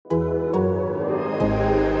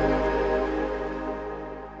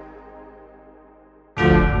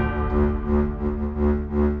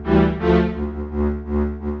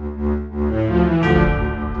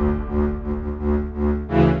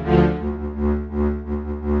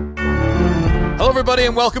everybody,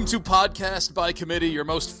 and welcome to Podcast by Committee, your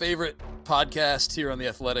most favorite podcast here on the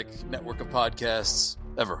Athletic network of podcasts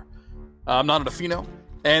ever. I'm Nando Di Fino,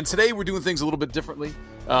 and today we're doing things a little bit differently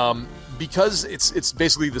because it's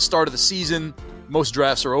basically the start of the season. Most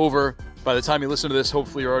drafts are over. By the time you listen to this,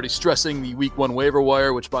 hopefully you're already stressing the Week 1 waiver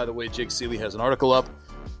wire, which, by the way, Jake Seeley has an article up.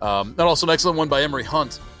 And also an excellent one by Emery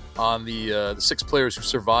Hunt on the 6 players who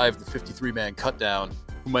survived the 53-man cutdown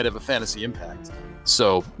who might have a fantasy impact.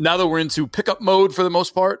 So now that we're into pickup mode for the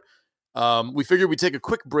most part, we figured we'd take a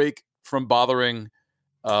quick break from bothering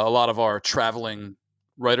a lot of our traveling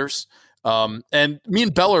writers. And me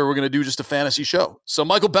and Beller, we're going to do just a fantasy show. So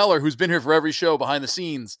Michael Beller, who's been here for every show behind the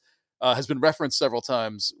scenes, has been referenced several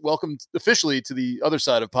times. Welcome officially to the other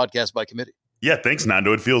side of Podcast by Committee. Yeah, thanks,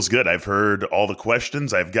 Nando. It feels good. I've heard all the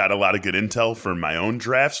questions. I've got a lot of good intel for my own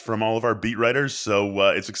drafts from all of our beat writers. So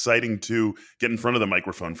it's exciting to get in front of the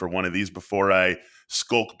microphone for one of these before I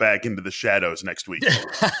skulk back into the shadows next week.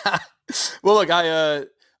 Well, look, I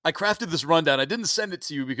crafted this rundown. I didn't send it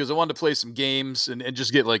to you because I wanted to play some games and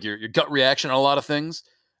just get like your gut reaction on a lot of things.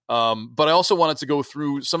 But I also wanted to go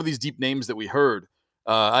through some of these deep names that we heard.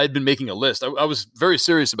 I had been making a list. I was very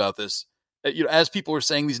serious about this. As people were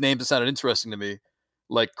saying these names, it sounded interesting to me,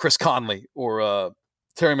 like Chris Conley or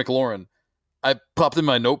Terry McLaurin. I popped in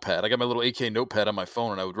my notepad. I got my little AK notepad on my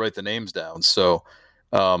phone, and I would write the names down. So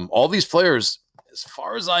all these players, as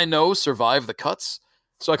far as I know, survived the cuts.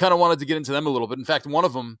 So I kind of wanted to get into them a little bit. In fact, one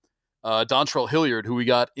of them, Dontrell Hilliard, who we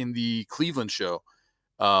got in the Cleveland show,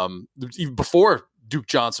 even before Duke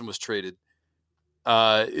Johnson was traded,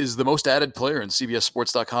 is the most added player in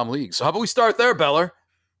CBSSports.com league. So how about we start there, Beller?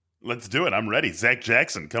 Let's do it. I'm ready. Zach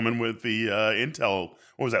Jackson coming with the intel.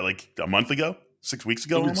 What was that, like a month ago? 6 weeks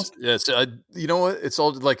ago almost? Yes. You know what? It's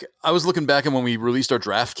all like I was looking back at when we released our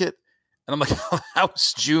draft kit, and I'm like, that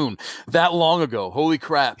was June. That long ago. Holy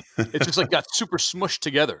crap. It just like got super smushed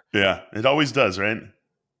together. Yeah, it always does, right?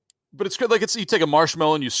 But it's good. Like you take a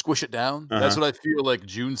marshmallow and you squish it down. Uh-huh. That's what I feel like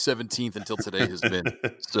June 17th until today has been.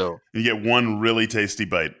 So you get one really tasty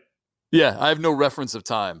bite. Yeah, I have no reference of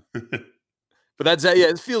time. But that's yeah.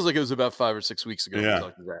 It feels like it was about 5 or 6 weeks ago. Yeah. We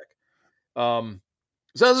talked to Zach.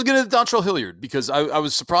 So I was going to Dontrell Hilliard because I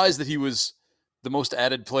was surprised that he was the most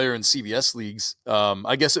added player in CBS leagues.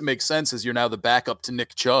 I guess it makes sense as you're now the backup to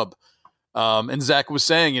Nick Chubb. And Zach was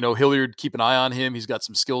saying, Hilliard, keep an eye on him. He's got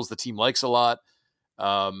some skills the team likes a lot.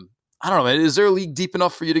 I don't know, man. Is there a league deep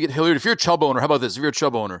enough for you to get Hilliard? If you're a Chubb owner, how about this? If you're a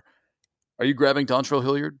Chubb owner, are you grabbing Dontrell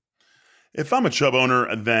Hilliard? If I'm a Chubb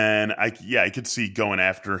owner, then I could see going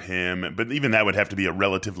after him. But even that would have to be a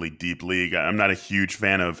relatively deep league. I'm not a huge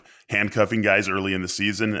fan of handcuffing guys early in the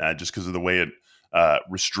season just because of the way it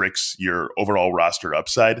restricts your overall roster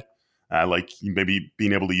upside. Like maybe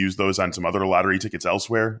being able to use those on some other lottery tickets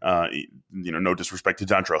elsewhere. No disrespect to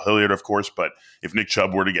Dontrell Hilliard, of course, but if Nick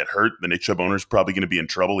Chubb were to get hurt, the Nick Chubb owner is probably going to be in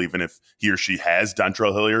trouble, even if he or she has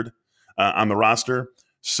Dontrell Hilliard on the roster.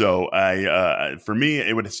 So for me,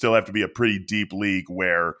 it would still have to be a pretty deep league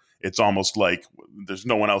where it's almost like there's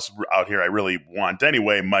no one else out here I really want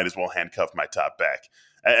anyway. Might as well handcuff my top back.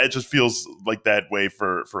 It just feels like that way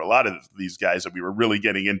for a lot of these guys that we were really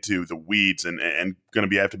getting into the weeds and going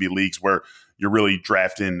to have to be leagues where you're really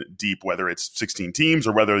drafting deep, whether it's 16 teams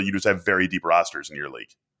or whether you just have very deep rosters in your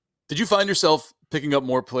league. Did you find yourself picking up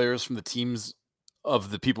more players from the teams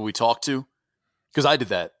of the people we talked to? Because I did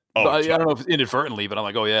that. Oh, I don't know if inadvertently, but I'm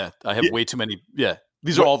like, oh yeah, I have way too many. Yeah,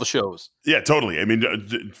 these are all the shows. Yeah, totally. I mean,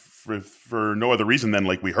 for no other reason than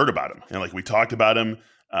like we heard about him and like we talked about him.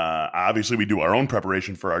 Obviously, we do our own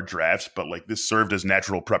preparation for our drafts, but like this served as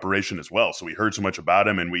natural preparation as well. So we heard so much about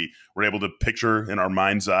him, and we were able to picture in our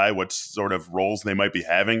mind's eye what sort of roles they might be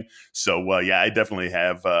having. So I definitely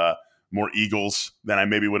have more Eagles than I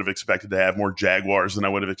maybe would have expected to have, more Jaguars than I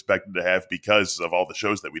would have expected to have because of all the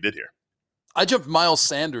shows that we did here. I jumped Miles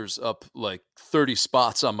Sanders up like 30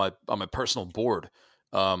 spots on my personal board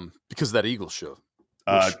because of that Eagles show.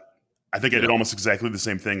 I think I did almost exactly the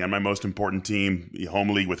same thing on my most important team, the home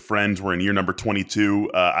league with friends. We're in year number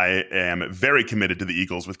 22. I am very committed to the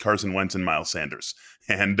Eagles with Carson Wentz and Miles Sanders.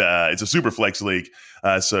 And it's a super flex league.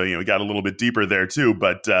 So, we got a little bit deeper there too.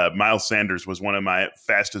 But Miles Sanders was one of my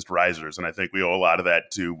fastest risers. And I think we owe a lot of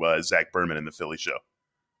that to Zach Berman in the Philly show.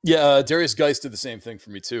 Yeah, Darius Geis did the same thing for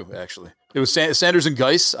me too, actually. It was Sanders and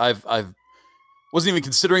Geis. I've wasn't even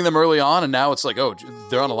considering them early on, and now it's like, oh,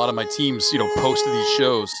 they're on a lot of my teams, post to these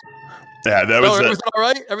shows. Yeah, that was everything all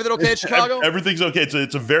right? Everything okay in Chicago? Everything's okay.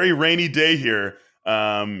 It's a very rainy day here.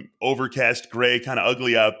 Overcast, gray, kind of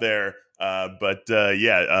ugly out there. But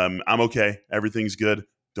I'm okay. Everything's good.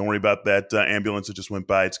 Don't worry about that ambulance that just went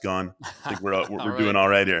by. It's gone. I think we're doing all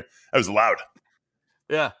right here. That was loud.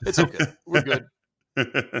 Yeah, it's okay. We're good.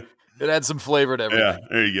 It adds some flavor to everything. Yeah,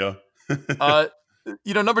 there you Uh,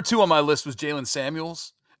 go. Number 2 on my list was Jalen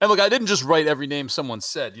Samuels. And look, I didn't just write every name someone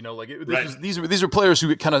said. Right. These are players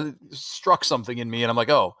who kind of struck something in me, and I'm like,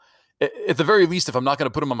 oh, at the very least, if I'm not going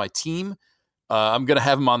to put them on my team, I'm going to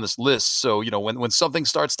have them on this list. So when something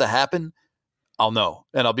starts to happen, I'll know,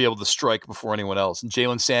 and I'll be able to strike before anyone else. And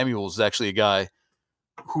Jalen Samuels is actually a guy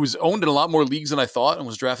who's owned in a lot more leagues than I thought, and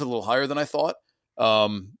was drafted a little higher than I thought.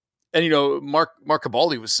 Mark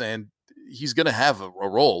Cabaldi was saying he's going to have a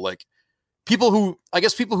role. Like people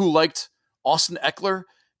who liked Austin Eckler,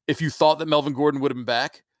 if you thought that Melvin Gordon would have been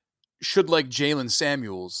back, should like Jalen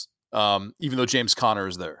Samuels, even though James Conner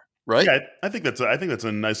is there, right? Yeah, I think that's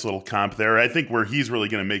a nice little comp there. I think where he's really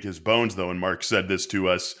going to make his bones, though, and Mark said this to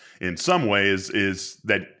us in some ways, is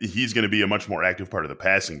that he's going to be a much more active part of the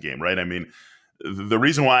passing game, right? I mean, the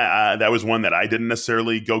reason why that was one that I didn't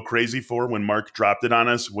necessarily go crazy for when Mark dropped it on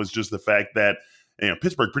us was just the fact that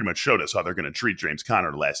Pittsburgh pretty much showed us how they're going to treat James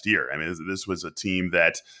Conner last year. I mean, this was a team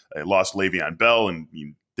that lost Le'Veon Bell, and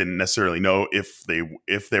you didn't necessarily know if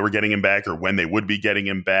they were getting him back or when they would be getting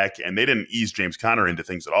him back, and they didn't ease James Conner into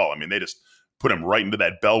things at all. I mean, they just put him right into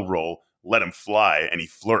that Bell role, let him fly, and he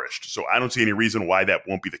flourished. So I don't see any reason why that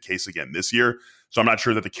won't be the case again this year. So I'm not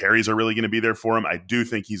sure that the carries are really going to be there for him. I do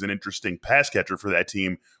think he's an interesting pass catcher for that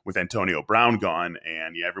team with Antonio Brown gone.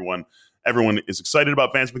 And yeah, everyone is excited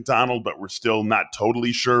about Vance McDonald, but we're still not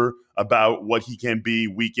totally sure about what he can be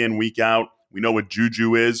week in, week out. We know what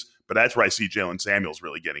Juju is, but that's where I see Jalen Samuels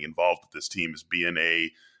really getting involved with this team, as being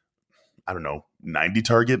a, 90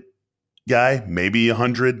 target guy, maybe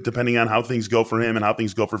 100, depending on how things go for him and how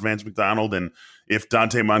things go for Vance McDonald. And if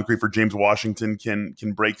Dante Moncrief or James Washington can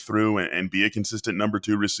break through and be a consistent number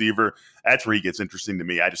 2 receiver, that's where he gets interesting to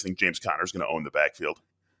me. I just think James Conner is going to own the backfield.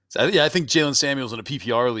 So, yeah, I think Jalen Samuels in a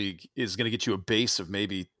PPR league is going to get you a base of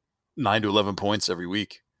maybe 9 to 11 points every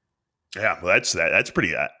week. Yeah, well, that's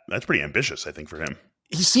pretty ambitious, I think, for him.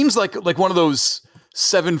 He seems like one of those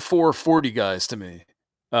 7-4 40 guys to me.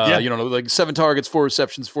 Like 7 targets, 4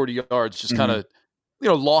 receptions, 40 yards, just kind of,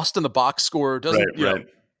 lost in the box score. Doesn't,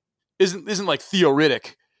 isn't like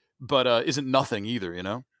theoretic, but isn't nothing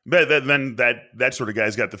either, But then that sort of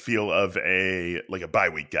guy's got the feel of a bye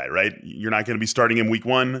week guy, right? You're not going to be starting him week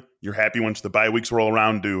 1. You're happy once the bye weeks roll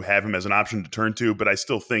around to have him as an option to turn to. But I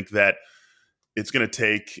still think that it's going to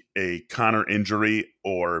take a Conner injury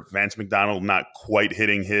or Vance McDonald not quite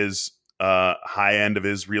hitting his high end of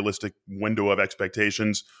his realistic window of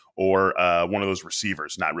expectations, or one of those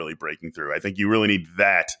receivers not really breaking through. I think you really need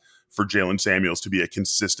that for Jalen Samuels to be a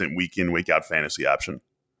consistent week in, week out fantasy option.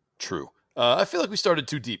 True. I feel like we started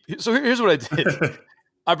too deep. So here's what I did.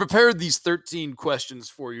 I prepared these 13 questions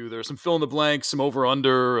for you. There's some fill in the blanks, some over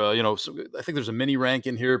under. I think there's a mini rank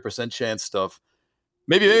in here, percent chance stuff.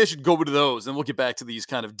 Maybe I should go to those, and we'll get back to these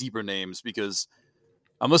kind of deeper names, because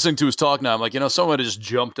I'm listening to his talk now. I'm like, someone had just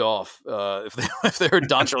jumped off if they heard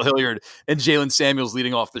Dontrell Hilliard and Jalen Samuels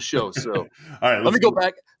leading off the show. So all right, let me go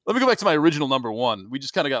back. Let me go back to my original number 1. We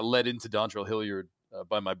just kind of got led into Dontrell Hilliard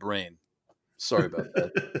by my brain. Sorry about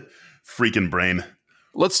that. Freaking brain.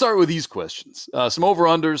 Let's start with these questions. Some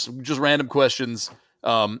over-unders, just random questions.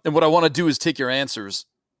 And what I want to do is take your answers,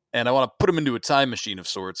 and I want to put them into a time machine of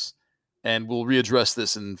sorts, and we'll readdress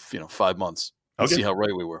this in 5 months. Okay. See how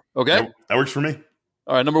right we were. Okay? That works for me.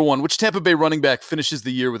 All right, number 1. Which Tampa Bay running back finishes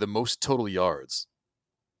the year with the most total yards?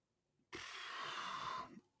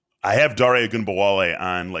 I have Dare Ogunbowale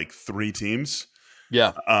on 3 teams.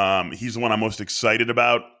 Yeah. He's the one I'm most excited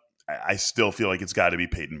about. I still feel like it's got to be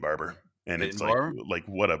Peyton Barber. And Peyton it's Barber?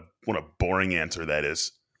 what a boring answer that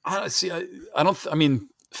is. I mean,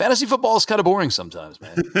 fantasy football is kind of boring sometimes,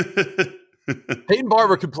 man. Peyton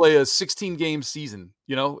Barber could play a 16-game season,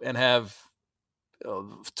 and have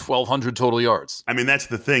 1,200 total yards. I mean, that's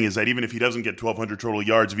the thing, is that even if he doesn't get 1,200 total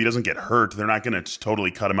yards, if he doesn't get hurt, they're not going to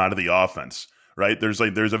totally cut him out of the offense, right? There's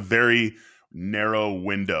a very narrow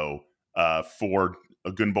window for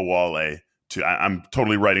Ogunbowale I'm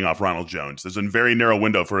totally writing off Ronald Jones. There's a very narrow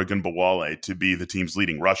window for Ogunbowale to be the team's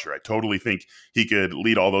leading rusher. I totally think he could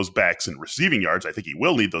lead all those backs in receiving yards. I think he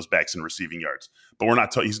will lead those backs in receiving yards, but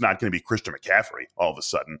he's not going to be Christian McCaffrey all of a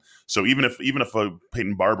sudden. So even if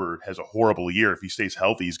Peyton Barber has a horrible year, if he stays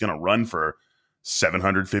healthy, he's going to run for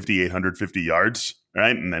 750, 850 yards,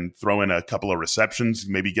 right? And then throw in a couple of receptions,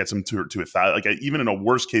 maybe gets him to 1,000. Even in a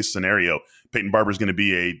worst case scenario, Peyton Barber is going to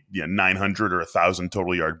be a 900 or 1,000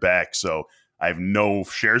 total yard back. So I have no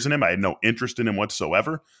shares in him. I had no interest in him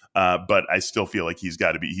whatsoever. But I still feel like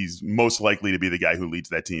he's most likely to be the guy who leads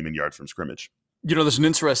that team in yards from scrimmage. There's an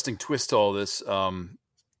interesting twist to all this.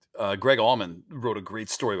 Greg Allman wrote a great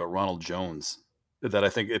story about Ronald Jones that I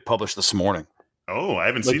think it published this morning. Oh, I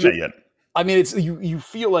haven't Like, seen that yet. I mean, it's you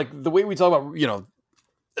feel like the way we talk about,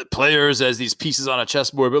 players as these pieces on a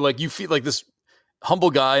chessboard, but like you feel like this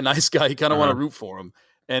humble guy, nice guy, you kind of want to root for him.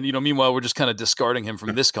 And, meanwhile, we're just kind of discarding him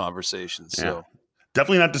from this conversation. So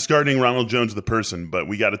definitely not discarding Ronald Jones the person, but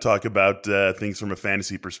we got to talk about things from a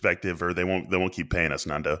fantasy perspective, or they won't keep paying us,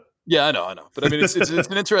 Nando. Yeah, I know. But I mean, it's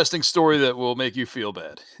an interesting story that will make you feel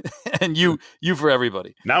bad, and you for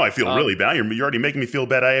everybody. Now I feel really bad. You're already making me feel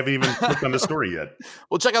bad. I haven't even clicked on the story yet.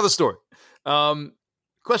 Well, check out the story.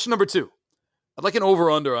 Question number 2. I'd like an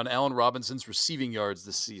over-under on Allen Robinson's receiving yards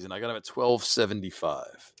this season. I got him at 1,275.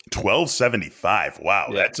 1,275. Wow,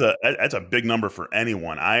 Yeah. that's a big number for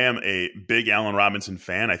anyone. I am a big Allen Robinson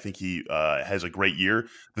fan. I think he has a great year.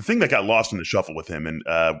 The thing that got lost in the shuffle with him and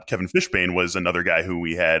Kevin Fishbane was another guy who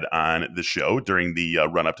we had on the show during the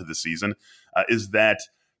run up to the season. Is that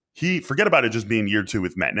forget about it just being year 2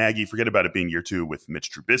 with Matt Nagy. Forget about it being year 2 with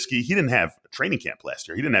Mitch Trubisky. He didn't have a training camp last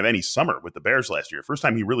year. He didn't have any summer with the Bears last year. First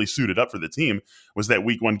time he really suited up for the team was that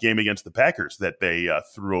week 1 game against the Packers that they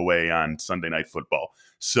threw away on Sunday Night Football.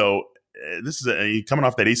 So this is coming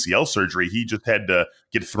off that ACL surgery. He just had to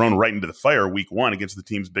get thrown right into the fire week 1 against the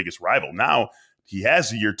team's biggest rival. Now he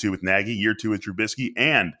has a year 2 with Nagy, year 2 with Trubisky,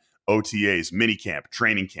 and OTAs, minicamp,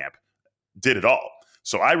 training camp, did it all.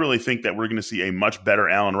 So I really think that we're going to see a much better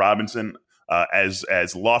Allen Robinson. As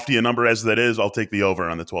lofty a number as that is, I'll take the over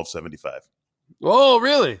on the 1,275. Oh,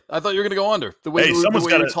 really? I thought you were going to go under. The way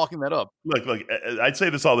you're talking that up. Look, I'd say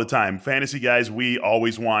this all the time. Fantasy guys, we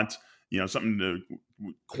always want something to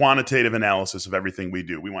quantitative analysis of everything we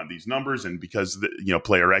do. We want these numbers, and because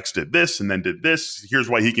player X did this and then did this, here's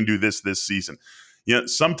why he can do this season.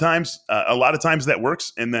 Sometimes, a lot of times that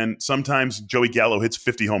works, and then sometimes Joey Gallo hits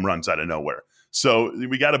 50 home runs out of nowhere. So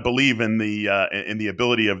we got to believe in the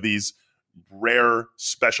ability of these rare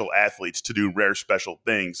special athletes to do rare special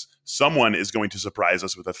things. Someone is going to surprise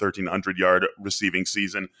us with a 1,300-yard receiving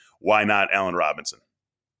season. Why not Allen Robinson?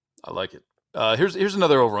 I like it. Here's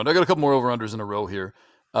another over-under. I got a couple more over-unders in a row here.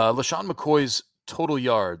 LaShawn McCoy's total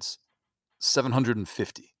yards,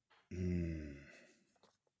 750.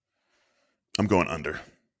 I'm going under.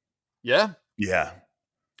 Yeah? Yeah.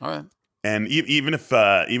 All right. And even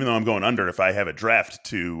though I'm going under, if I have a draft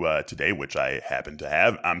today, which I happen to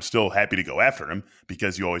have, I'm still happy to go after him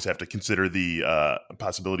because you always have to consider the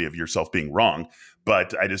possibility of yourself being wrong.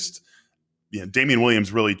 But I just, Damian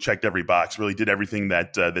Williams really checked every box, really did everything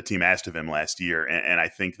that the team asked of him last year. And I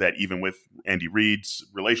think that even with Andy Reid's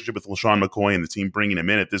relationship with LaShawn McCoy and the team bringing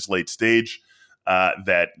him in at this late stage,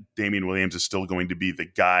 that Damian Williams is still going to be the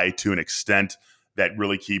guy to an extent that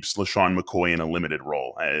really keeps LaShawn McCoy in a limited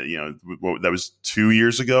role. That was 2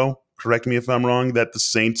 years ago. Correct me if I'm wrong. That the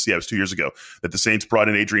Saints, it was 2 years ago, that the Saints brought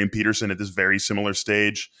in Adrian Peterson at this very similar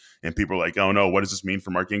stage. And people were like, oh no, what does this mean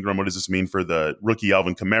for Mark Ingram? What does this mean for the rookie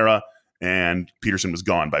Alvin Kamara? And Peterson was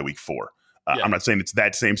gone by week 4. I'm not saying it's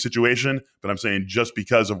that same situation, but I'm saying just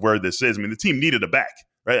because of where this is, the team needed a back,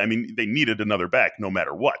 right? They needed another back no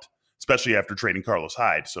matter what, especially after trading Carlos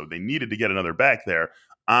Hyde. So they needed to get another back there.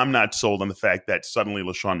 I'm not sold on the fact that suddenly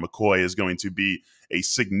LaShawn McCoy is going to be a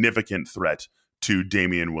significant threat to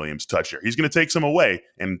Damian Williams' touch share. He's going to take some away,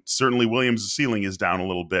 and certainly Williams' ceiling is down a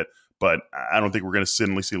little bit, but I don't think we're going to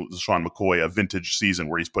suddenly see LaShawn McCoy a vintage season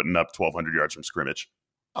where he's putting up 1,200 yards from scrimmage.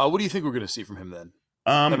 What do you think we're going to see from him then?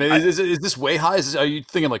 Is this way high? Are you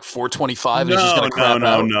thinking like 425? No, and he's just going to crap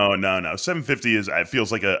out? No. 750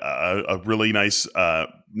 feels like a really nice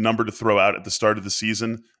number to throw out at the start of the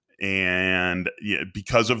season. And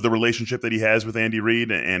because of the relationship that he has with Andy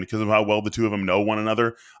Reid and because of how well the two of them know one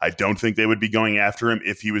another, I don't think they would be going after him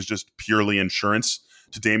if he was just purely insurance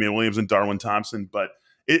to Damian Williams and Darwin Thompson. But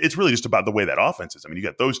it's really just about the way that offense is. You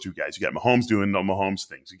got those two guys. You got Mahomes doing the Mahomes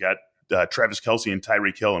things. You got Travis Kelce and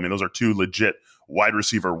Tyreek Hill. Those are two legit wide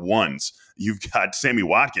receiver ones. You've got Sammy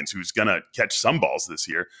Watkins, who's going to catch some balls this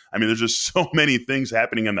year. There's just so many things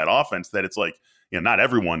happening in that offense that it's like, not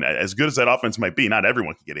everyone, as good as that offense might be, not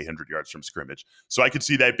everyone can get 800 yards from scrimmage. So I could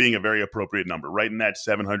see that being a very appropriate number, right in that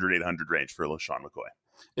 700, 800 range for LaShawn McCoy.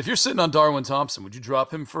 If you're sitting on Darwin Thompson, would you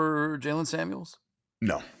drop him for Jalen Samuels?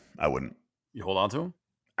 No, I wouldn't. You hold on to him?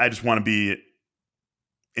 I just want to be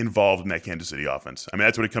involved in that Kansas City offense.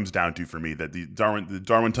 That's what it comes down to for me, that the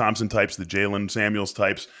Darwin Thompson types, the Jalen Samuels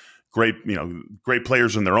types, great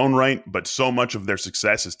players in their own right, but so much of their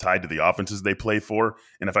success is tied to the offenses they play for.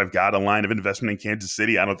 And if I've got a line of investment in Kansas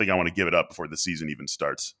City, I don't think I want to give it up before the season even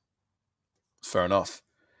starts. Fair enough.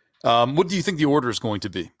 What do you think the order is going to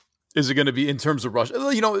be? Is it going to be in terms of rush,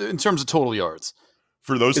 in terms of total yards?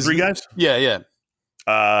 For those three guys? Yeah.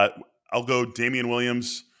 I'll go Damian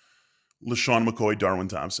Williams, LaShawn McCoy, Darwin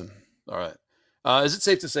Thompson. All right. Is it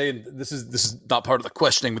safe to say, and this is not part of the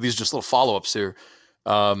questioning, but these are just little follow-ups here.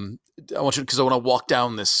 I want you, because I want to walk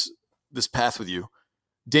down this path with you.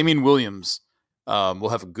 Damian Williams will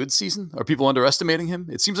have a good season. Are people underestimating him?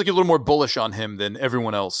 It seems like you're a little more bullish on him than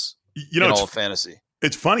everyone else in all of fantasy.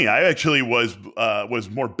 It's funny. I actually was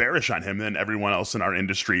more bearish on him than everyone else in our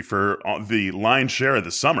industry for the lion's share of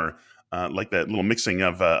the summer. Like that little mixing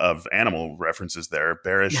of animal references there,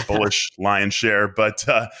 bearish, bullish, lion's share. But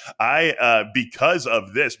I because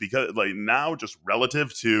of this, because like now just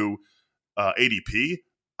relative to ADP,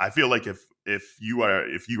 I feel like if you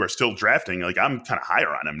are still drafting, like I'm kind of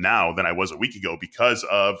higher on him now than I was a week ago because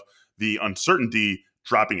of the uncertainty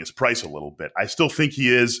dropping his price a little bit. I still think he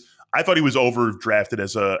is. I thought he was overdrafted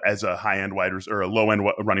as a high end wide or a low end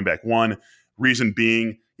running back one. Reason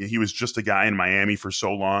being, he was just a guy in Miami for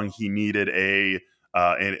so long. He needed a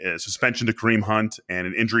suspension to Kareem Hunt and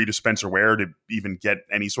an injury to Spencer Ware to even get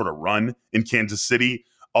any sort of run in Kansas City.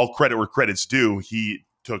 All credit where credit's due. He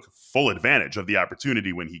took full advantage of the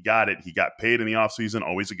opportunity when he got it. He got paid in the offseason,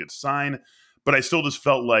 always a good sign. But I still just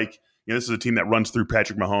felt like, this is a team that runs through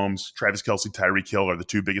Patrick Mahomes, Travis Kelce, Tyreek Hill are the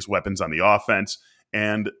two biggest weapons on the offense.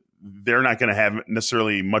 And they're not going to have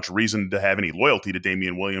necessarily much reason to have any loyalty to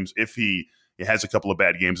Damian Williams if he has a couple of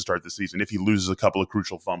bad games to start the season, if he loses a couple of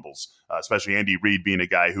crucial fumbles, especially Andy Reid being a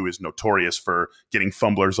guy who is notorious for getting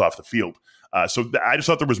fumblers off the field. So I just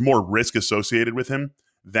thought there was more risk associated with him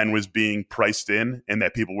than was being priced in, and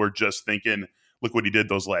that people were just thinking, look what he did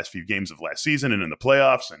those last few games of last season and in the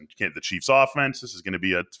playoffs, and the Chiefs offense, this is going to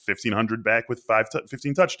be a 1,500 back with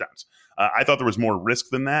 15 touchdowns. I thought there was more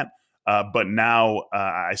risk than that. But now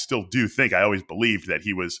I still do think, I always believed that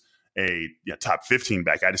he was a top 15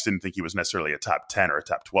 back. I just didn't think he was necessarily a top 10 or a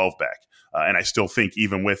top 12 back. And I still think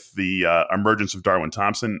even with the emergence of Darwin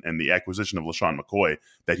Thompson and the acquisition of LaShawn McCoy,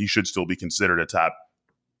 that he should still be considered a top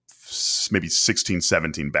maybe 16,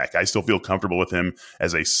 17 back. I still feel comfortable with him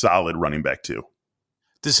as a solid running back too.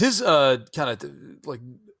 Does his kind of like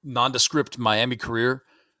nondescript Miami career,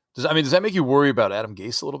 does that make you worry about Adam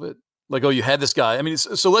Gase a little bit? Like, oh, you had this guy. I mean,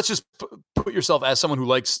 so let's just put yourself as someone who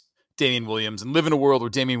likes Damian Williams and live in a world where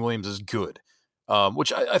Damian Williams is good,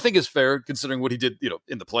 which I think is fair considering what he did,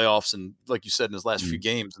 in the playoffs and, like you said, in his last few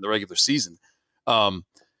games in the regular season.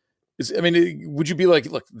 Would you be like,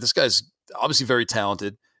 look, this guy's obviously very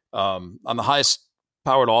talented. On the highest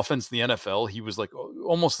powered offense in the NFL, he was like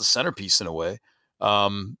almost the centerpiece in a way.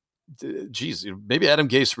 Maybe Adam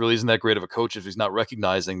Gase really isn't that great of a coach if he's not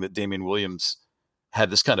recognizing that Damian Williams had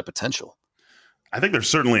this kind of potential. I think there's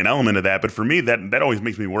certainly an element of that, but for me, that always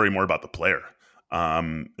makes me worry more about the player,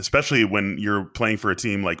 especially when you're playing for a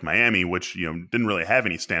team like Miami, which didn't really have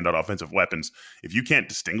any standout offensive weapons. If you can't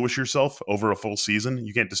distinguish yourself over a full season,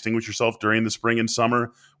 you can't distinguish yourself during the spring and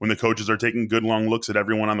summer when the coaches are taking good long looks at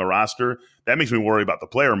everyone on the roster. That makes me worry about the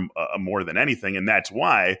player more than anything, and that's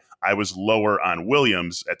why I was lower on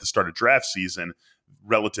Williams at the start of draft season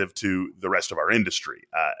relative to the rest of our industry.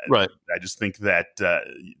 Right. I just think that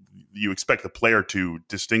you expect the player to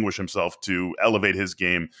distinguish himself, to elevate his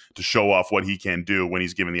game, to show off what he can do when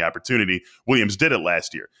he's given the opportunity. Williams did it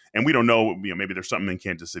last year. And we don't know, maybe there's something in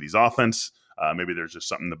Kansas City's offense. Maybe there's just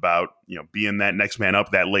something about, being that next man up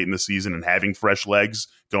that late in the season and having fresh legs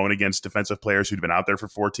going against defensive players who'd been out there for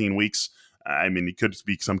 14 weeks. It could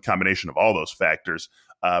be some combination of all those factors.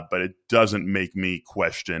 But it doesn't make me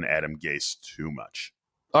question Adam Gase too much.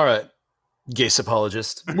 All right. Gase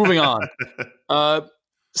apologist. Moving on.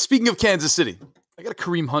 Speaking of Kansas City, I got a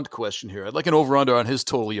Kareem Hunt question here. I'd like an over-under on his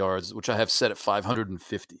total yards, which I have set at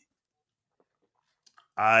 550.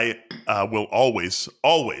 I will always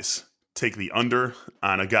take the under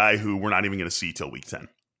on a guy who we're not even going to see till week 10.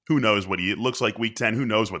 Who knows what he looks like week 10? Who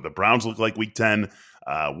knows what the Browns look like week 10?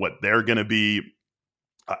 What they're going to be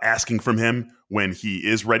asking from him when he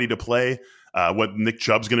is ready to play, what Nick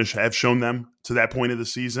Chubb's going to have shown them to that point of the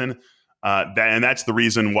season. And that's the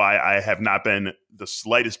reason why I have not been the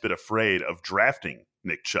slightest bit afraid of drafting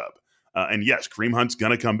Nick Chubb. And yes, Kareem Hunt's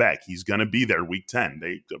going to come back. He's going to be there week 10.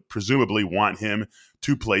 They presumably want him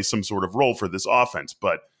to play some sort of role for this offense.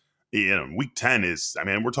 But week 10 is,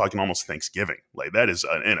 we're talking almost Thanksgiving. Like, that is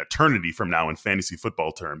an eternity from now in fantasy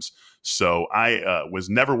football terms. So I was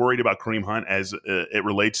never worried about Kareem Hunt as it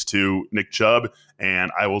relates to Nick Chubb,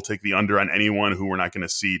 and I will take the under on anyone who we're not going to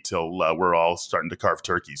see till we're all starting to carve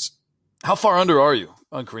turkeys. How far under are you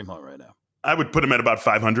on Kareem Hunt right now? I would put him at about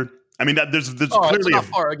 500. There's clearly not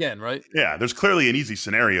far again, right? Yeah, there's clearly an easy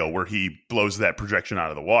scenario where he blows that projection out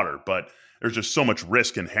of the water, but there's just so much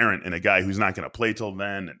risk inherent in a guy who's not going to play till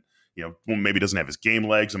then, and maybe doesn't have his game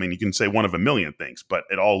legs. You can say one of a million things, but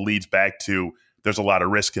it all leads back to there's a lot of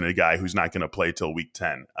risk in a guy who's not going to play till week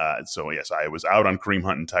 10. So yes, I was out on Kareem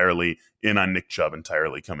Hunt entirely, in on Nick Chubb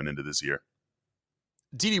entirely coming into this year.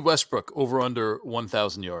 D.D. Westbrook over under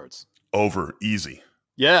 1,000 yards. Over, easy.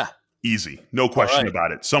 Yeah. Easy. No question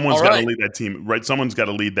about it. Someone's got to lead that team, right? Someone's got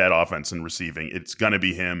to lead that offense in receiving. It's going to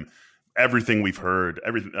be him. Everything we've heard,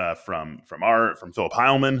 from Philip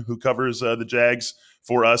Heilman, who covers the Jags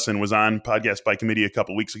for us and was on Podcast by Committee a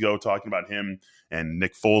couple weeks ago, talking about him and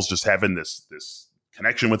Nick Foles just having this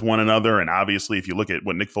connection with one another. And obviously, if you look at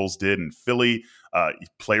what Nick Foles did in Philly,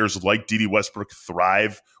 players like D.D. Westbrook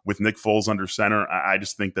thrive with Nick Foles under center. I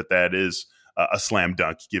just think that is a slam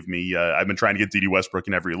dunk. I've been trying to get D.D. Westbrook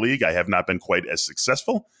in every league. I have not been quite as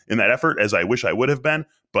successful in that effort as I wish I would have been,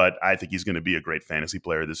 but I think he's going to be a great fantasy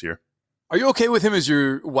player this year. Are you okay with him as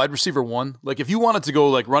your wide receiver one? Like if you wanted to go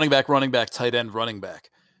like running back, tight end, running back,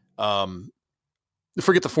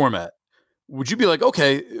 forget the format. Would you be like,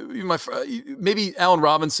 okay, maybe Allen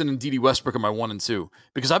Robinson and D.D. Westbrook are my 1 and 2?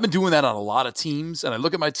 Because I've been doing that on a lot of teams, and I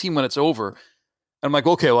look at my team when it's over, and I'm like,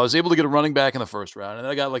 okay, well, I was able to get a running back in the first round, and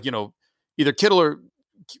then I got like, either Kittle or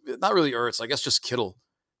not really Ertz, I guess just Kittle,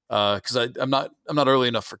 because I'm not early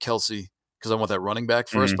enough for Kelsey because I want that running back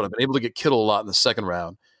first, but I've been able to get Kittle a lot in the second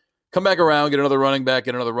round. Come back around, get another running back,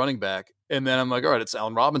 and then I'm like, all right, it's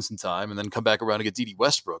Allen Robinson time, and then come back around and get D.D.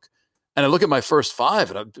 Westbrook. And I look at my first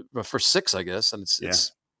 5, and my first 6, I guess, and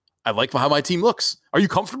it's I like how my team looks. Are you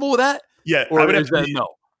comfortable with that? Yeah, or is that no?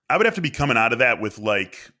 I would have to be coming out of that with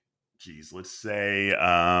like, let's say,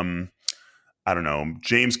 I don't know,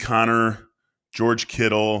 James Conner, George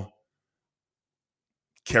Kittle,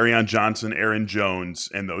 Kerryon Johnson, Aaron Jones,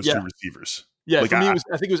 and those 2 receivers. Yeah, like for me, I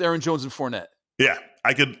think it was Aaron Jones and Fournette. Yeah,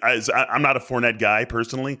 I'm not a Fournette guy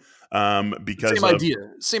personally, because same idea,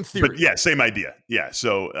 same theory. But yeah, same idea. Yeah,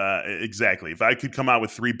 so exactly. If I could come out with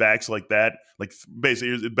 3 backs like that, like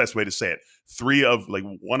basically the best way to say it, 3 of like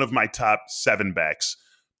one of my top 7 backs,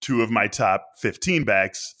 2 of my top 15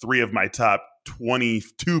 backs, 3 of my top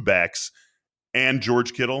 22 backs, and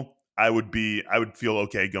George Kittle, I would feel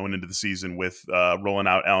okay going into the season with rolling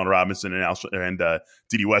out Allen Robinson and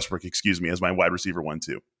D.D. Westbrook, as my wide receiver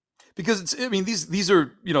 1-2. Because these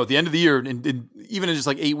are, at the end of the year, and even in just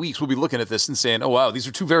like 8 weeks, we'll be looking at this and saying, oh, wow, these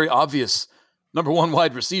are 2 very obvious number 1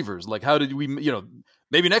 wide receivers. Like, how did we,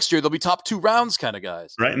 maybe next year they'll be top 2 rounds kind of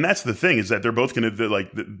guys. Right. And that's the thing, is that they're both going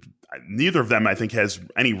to, neither of them, I think, has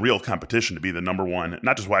any real competition to be the number 1,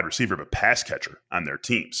 not just wide receiver, but pass catcher on their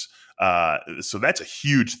teams. So that's a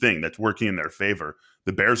huge thing that's working in their favor.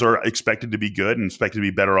 The Bears are expected to be good and expected to be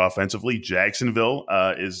better offensively. Jacksonville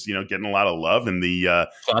is, getting a lot of love in the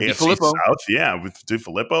AFC South. Yeah, with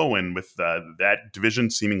DeFilippo and with that division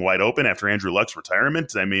seeming wide open after Andrew Luck's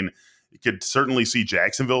retirement. I mean, you could certainly see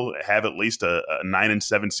Jacksonville have at least a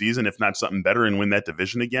 9-7 season, if not something better, and win that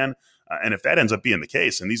division again. And if that ends up being the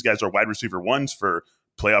case, and these guys are wide receiver 1s for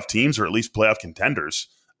playoff teams or at least playoff contenders,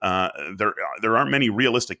 there aren't many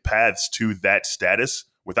realistic paths to that status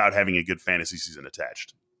without having a good fantasy season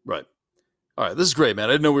attached. Right. All right. This is great, man.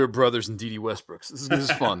 I didn't know we were brothers in D.D. Westbrooks. This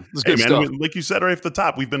is fun. This is good stuff. Like you said right off the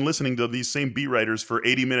top, we've been listening to these same beat writers for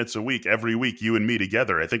 80 minutes a week, every week, you and me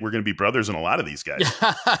together. I think we're going to be brothers in a lot of these guys.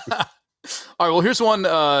 All right. Well, here's one.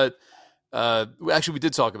 Actually, we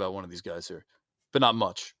did talk about one of these guys here, but not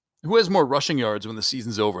much. Who has more rushing yards when the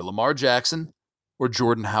season's over, Lamar Jackson or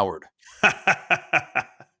Jordan Howard?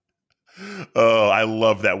 Oh, I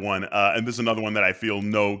love that one. And this is another one that I feel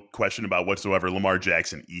no question about whatsoever. Lamar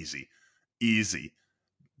Jackson, easy.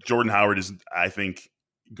 Jordan Howard is, I think,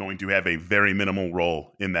 going to have a very minimal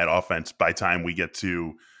role in that offense by time we get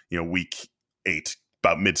to, week 8,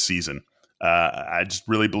 about mid-season. I just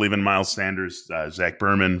really believe in Miles Sanders. Zach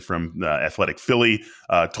Berman from Athletic Philly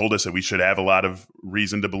told us that we should have a lot of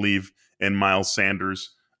reason to believe in Miles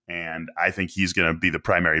Sanders. And I think he's going to be the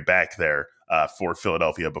primary back there for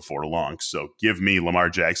Philadelphia before long. So give me Lamar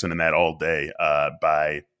Jackson in that all day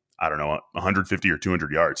by, I don't know, 150 or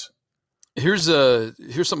 200 yards. Here's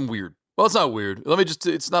something weird. Well, it's not weird.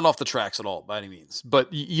 It's not off the tracks at all by any means.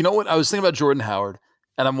 But you know what? I was thinking about Jordan Howard,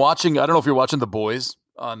 and I'm watching, I don't know if you're watching The Boys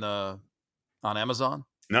on Amazon.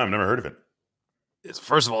 No, I've never heard of it.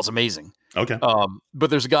 First of all, it's amazing. Okay. But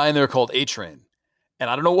there's a guy in there called A-Train. And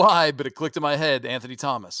I don't know why, but it clicked in my head, Anthony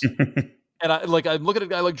Thomas. And I'm looking at a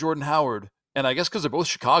guy like Jordan Howard, and I guess because they're both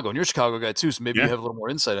Chicago, and you're a Chicago guy too, so maybe you have a little more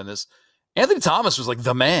insight on this. Anthony Thomas was like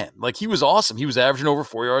the man. Like, he was awesome. He was averaging over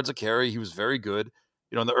 4 yards a carry. He was very good,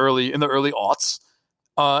 in the early aughts,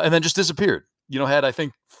 and then just disappeared. Had, I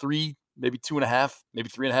think, 3, maybe 2.5, maybe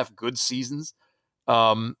 3.5 good seasons.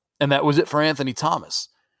 And that was it for Anthony Thomas.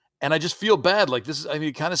 And I just feel bad. Like,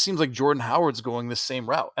 it kind of seems like Jordan Howard's going the same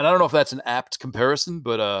route. And I don't know if that's an apt comparison,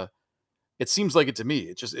 but It seems like it to me.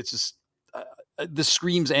 It's just this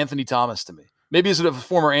screams Anthony Thomas to me. Maybe it's a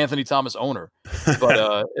former Anthony Thomas owner,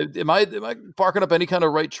 but am I barking up any kind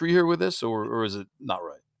of right tree here with this, or is it not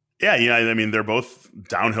right? Yeah, I mean, they're both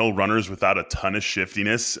downhill runners without a ton of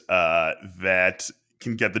shiftiness that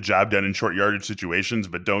can get the job done in short yardage situations,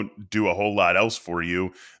 but don't do a whole lot else for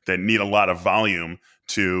you, that need a lot of volume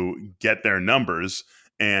to get their numbers.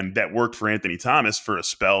 And that worked for Anthony Thomas for a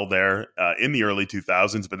spell there in the early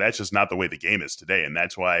 2000s, but that's just not the way the game is today. And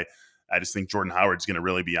that's why I just think Jordan Howard's going to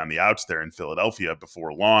really be on the outs there in Philadelphia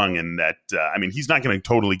before long. And that, I mean, he's not going to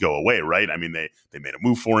totally go away, right? I mean, they made a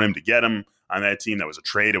move for him to get him on that team. That was a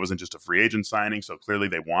trade. It wasn't just a free agent signing. So clearly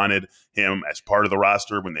they wanted him as part of the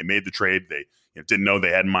roster. When they made the trade, they didn't know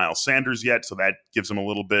they had Miles Sanders yet. So that gives him a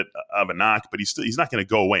little bit of a knock, but he's not going to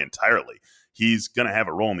go away entirely. He's going to have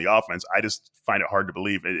a role in the offense. I just find it hard to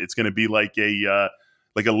believe it's going to be like a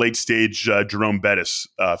late stage Jerome Bettis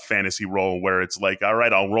fantasy role where it's like, all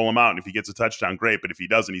right, I'll roll him out. And if he gets a touchdown, great. But if he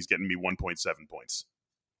doesn't, he's getting me 1.7 points.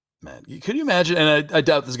 Man, could you imagine? And I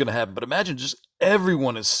doubt this is going to happen, but imagine just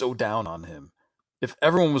everyone is so down on him. If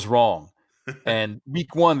everyone was wrong, and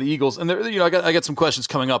week one, the Eagles, and I got some questions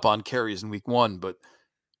coming up on carries in week one, but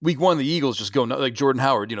week one, the Eagles just go like Jordan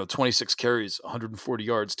Howard, 26 carries, 140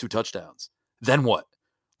 yards, 2 touchdowns. Then what?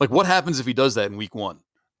 Like, what happens if he does that in week one?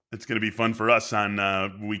 It's going to be fun for us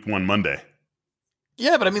on week one Monday.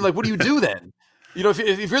 Yeah, but I mean, like, what do you do then?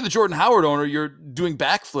 If you're the Jordan Howard owner, you're doing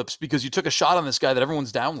backflips because you took a shot on this guy that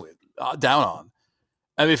everyone's down on.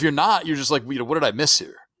 I mean, if you're not, you're just like, what did I miss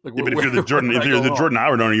here? Like, yeah, but if you're the Jordan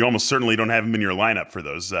Howard owner, you almost certainly don't have him in your lineup for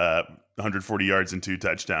those 140 yards and 2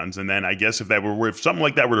 touchdowns. And then I guess if something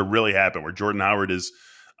like that were to really happen, where Jordan Howard is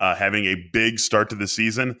having a big start to the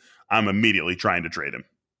season, I'm immediately trying to trade him.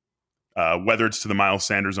 Whether it's to the Miles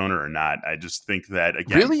Sanders owner or not, I just think that,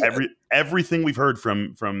 again, really? Everything we've heard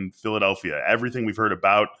from Philadelphia, everything we've heard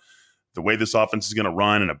about the way this offense is going to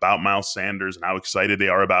run and about Miles Sanders and how excited they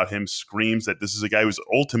are about him screams that this is a guy who's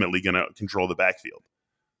ultimately going to control the backfield.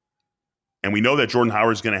 And we know that Jordan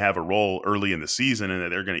Howard is going to have a role early in the season and that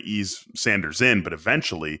they're going to ease Sanders in, but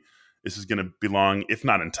eventually this is going to belong, if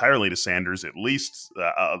not entirely to Sanders, at least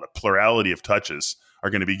a plurality of touches are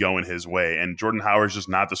going to be going his way. And Jordan Howard's just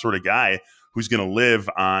not the sort of guy who's going to live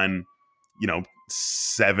on,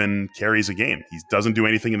 7 carries a game. He doesn't do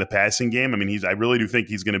anything in the passing game. I mean, I really do think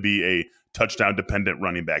he's going to be a touchdown dependent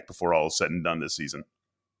running back before all is said and done this season.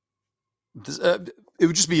 It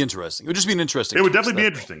would just be interesting. It would just be an interesting. It would definitely be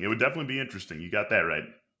interesting. It would definitely be interesting. You got that right.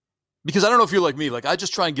 Because I don't know if you're like me. Like, I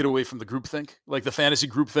just try and get away from the groupthink, like the fantasy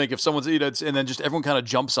groupthink. If someone's, and then just everyone kind of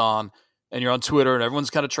jumps on, and you're on Twitter, and everyone's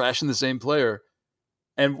kind of trashing the same player.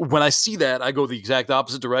 And when I see that, I go the exact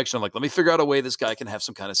opposite direction. I'm like, let me figure out a way this guy can have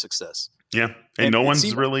some kind of success. Yeah, and no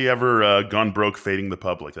one's really ever gone broke fading the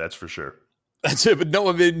public. That's for sure. That's it. But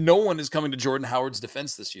no one is coming to Jordan Howard's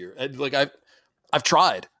defense this year. Like, I've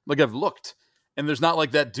tried. Like, I've looked, and there's not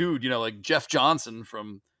like that dude, like Jeff Johnson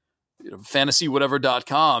from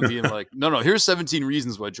fantasywhatever.com being like, no, here's 17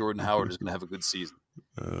 reasons why Jordan Howard is going to have a good season.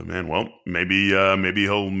 Man, well, maybe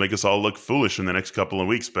he'll make us all look foolish in the next couple of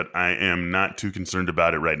weeks, but I am not too concerned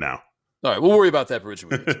about it right now. All right, we'll worry about that bridge.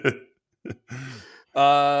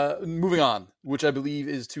 Moving on, which I believe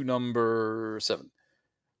is to number 7.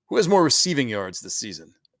 Who has more receiving yards this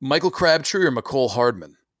season? Michael Crabtree or Mecole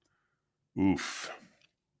Hardman? Oof.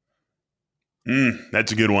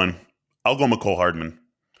 That's a good one. I'll go Mecole Hardman.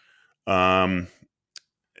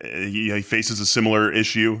 He faces a similar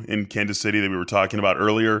issue in Kansas City that we were talking about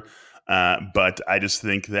earlier. But I just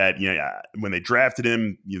think that, when they drafted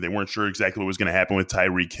him, they weren't sure exactly what was going to happen with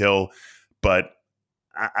Tyreek Hill. But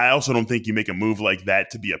I also don't think you make a move like that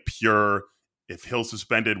to be a pure, if Hill's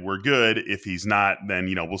suspended, we're good. If he's not,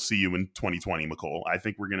 then, we'll see you in 2020, Mecole. I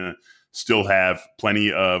think we're going to still have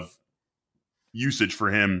plenty of usage for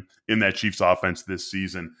him in that Chiefs offense this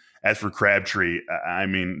season. As for Crabtree, I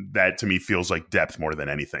mean, that to me feels like depth more than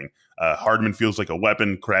anything. Hardman feels like a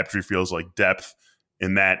weapon. Crabtree feels like depth.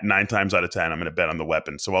 In that, 9 times out of 10, I'm going to bet on the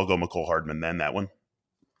weapon. So I'll go Mecole Hardman then, that one.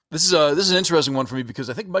 This is an interesting one for me because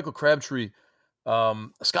I think Michael Crabtree,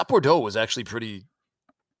 Scott Bordeaux was actually pretty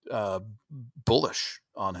bullish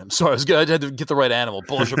on him. Sorry, I had to get the right animal.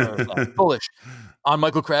 Bullish on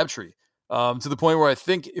Michael Crabtree to the point where I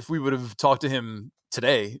think if we would have talked to him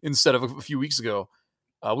today instead of a few weeks ago,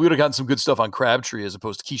 we would have gotten some good stuff on Crabtree as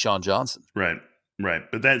opposed to Keyshawn Johnson. Right.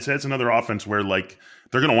 But that's another offense where, like,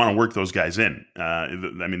 they're going to want to work those guys in. I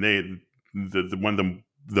mean,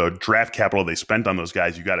 the draft capital they spent on those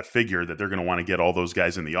guys, you got to figure that they're going to want to get all those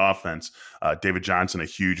guys in the offense. David Johnson, a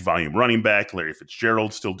huge volume running back. Larry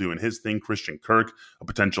Fitzgerald still doing his thing. Christian Kirk, a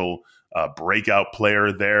potential breakout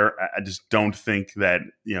player there. I just don't think that,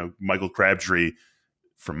 Michael Crabtree,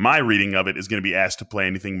 from my reading of it, is going to be asked to play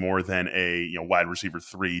anything more than a wide receiver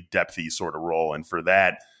 3 depthy sort of role. And for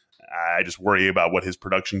that, I just worry about what his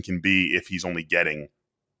production can be if he's only getting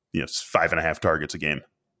 5.5 targets a game.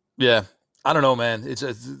 Yeah. I don't know, man. It's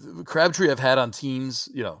a Crabtree I've had on teams,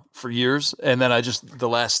 for years. And then the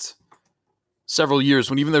last several years,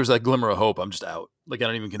 when even there was that glimmer of hope, I'm just out. Like, I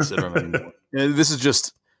don't even consider him anymore. This is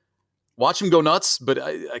just watch him go nuts, but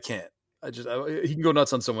I can't. He can go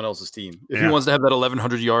nuts on someone else's team. If he wants to have that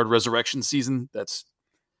 1,100-yard resurrection season, that's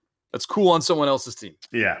cool on someone else's team.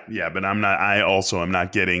 Yeah, but I also am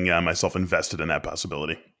not getting myself invested in that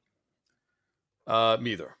possibility.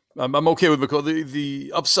 Me either. I'm okay with Mecole.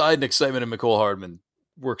 The upside and excitement in Mecole Hardman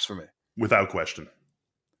works for me. Without question.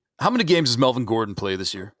 How many games does Melvin Gordon play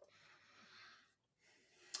this year?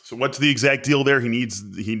 So what's the exact deal there? He needs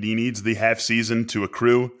the half season to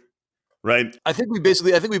accrue, right? I think we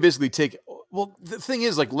basically take. Well, the thing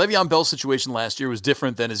is, like, Le'Veon Bell's situation last year was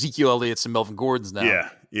different than Ezekiel Elliott's and Melvin Gordon's now. Yeah.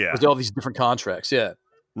 Because they all have these different contracts. Yeah.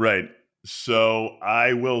 Right. So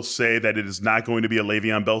I will say that it is not going to be a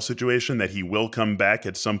Le'Veon Bell situation, that he will come back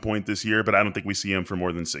at some point this year, but I don't think we see him for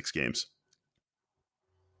more than 6 games.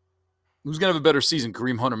 Who's going to have a better season,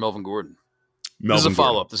 Kareem Hunt or Melvin Gordon? This is a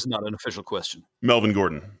follow-up. This is not an official question. Melvin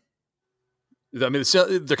Gordon. I mean,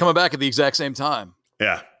 they're coming back at the exact same time.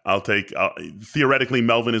 Yeah, theoretically,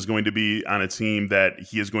 Melvin is going to be on a team that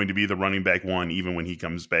he is going to be the running back 1 even when he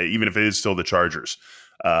comes back, even if it is still the Chargers.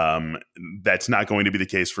 That's not going to be the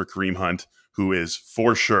case for Kareem Hunt, who is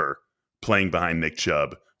for sure playing behind Nick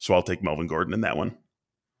Chubb. So I'll take Melvin Gordon in that one.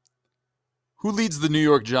 Who leads the New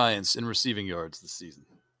York Giants in receiving yards this season?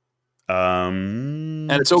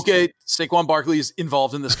 And it's okay. Saquon Barkley is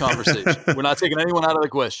involved in this conversation. We're not taking anyone out of the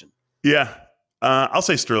question. Yeah. I'll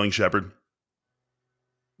say Sterling Shepard.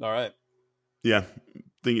 All right. Yeah.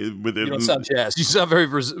 You don't sound jazzed. You sound very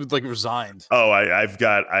resigned. Oh,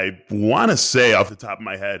 I want to say off the top of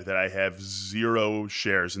my head that I have 0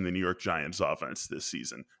 shares in the New York Giants offense this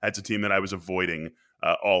season. That's a team that I was avoiding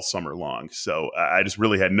all summer long. So I just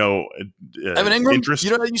really had no Evan Ingram? interest.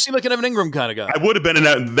 You seem like an Evan Ingram kind of guy. I would have been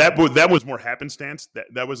in that was more happenstance.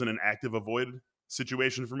 That wasn't an active avoid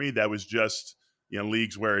situation for me. That was just,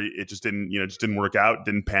 leagues where it just didn't work out,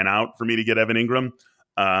 didn't pan out for me to get Evan Ingram.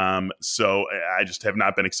 So I just have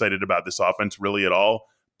not been excited about this offense really at all.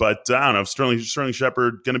 But I don't know, Sterling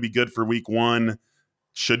Shepard going to be good for week 1.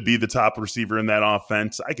 Should be the top receiver in that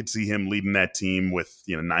offense. I could see him leading that team with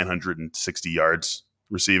 960 yards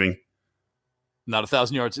receiving. Not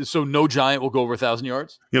 1,000 yards. So no Giant will go over 1,000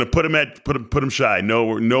 yards. Put him shy. No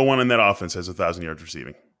one in that offense has 1,000 yards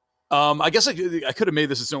receiving. I guess I could have made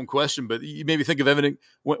this its own question, but you made me think of Evan.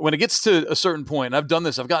 When it gets to a certain point, and I've done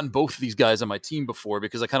this, I've gotten both of these guys on my team before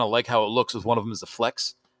because I kind of like how it looks with one of them as a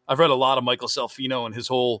flex. I've read a lot of Michael Salfino and his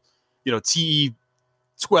whole, TE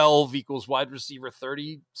 12 equals wide receiver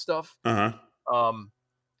 30 stuff.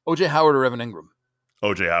 OJ Howard or Evan Ingram?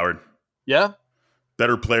 OJ Howard. Yeah?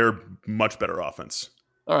 Better player, much better offense.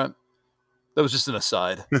 All right. That was just an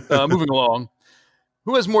aside. Moving along.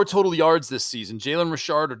 Who has more total yards this season, Jalen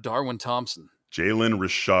Richard or Darwin Thompson? Jalen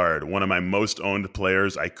Richard, one of my most owned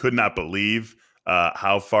players. I could not believe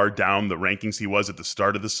how far down the rankings he was at the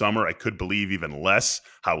start of the summer. I could believe even less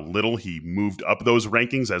how little he moved up those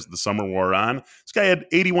rankings as the summer wore on. This guy had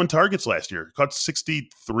 81 targets last year, caught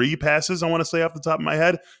 63 passes, I want to say off the top of my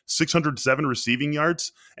head, 607 receiving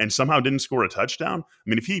yards, and somehow didn't score a touchdown. I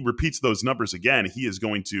mean, if he repeats those numbers again, he is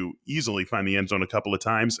going to easily find the end zone a couple of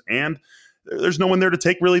times, and there's no one there to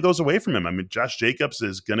take really those away from him. I mean, Josh Jacobs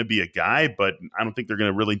is going to be a guy, but I don't think they're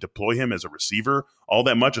going to really deploy him as a receiver all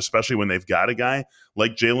that much, especially when they've got a guy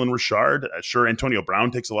like Jalen Richard. Sure, Antonio Brown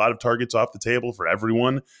takes a lot of targets off the table for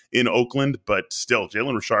everyone in Oakland, but still,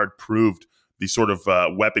 Jalen Richard proved the sort of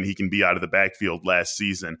weapon he can be out of the backfield last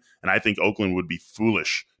season, and I think Oakland would be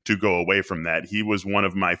foolish to go away from that. He was one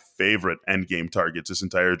of my favorite endgame targets this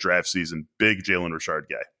entire draft season. Big Jalen Richard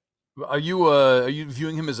guy. Are you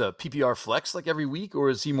viewing him as a PPR flex like every week, or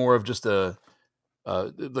is he more of just a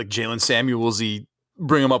like Jalen Samuels-y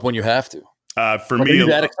bring him up when you have to? For me, are you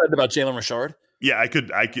that excited about Jalen Richard? Yeah, I could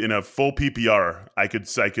in a full PPR, I could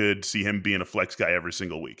see him being a flex guy every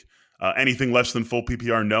single week. Anything less than full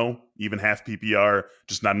PPR, no. Even half PPR,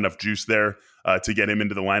 just not enough juice there to get him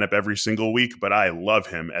into the lineup every single week. But I love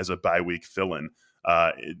him as a bye week fill-in.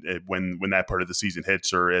 When that part of the season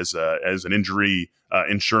hits, or as an injury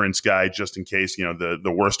insurance guy, just in case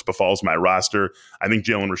the worst befalls my roster. I think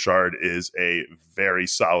Jalen Richard is a very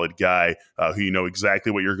solid guy who you know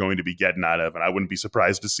exactly what you're going to be getting out of, and I wouldn't be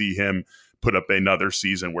surprised to see him put up another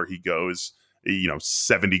season where he goes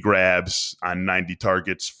 70 grabs on 90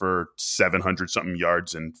 targets for 700 something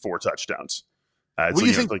yards and 4 touchdowns. What do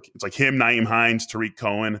you think? It's like him, Nyheim Hines, Tariq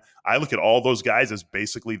Cohen. I look at all those guys as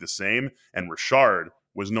basically the same, and Rashard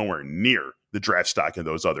was nowhere near the draft stock of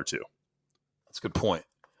those other two. That's a good point.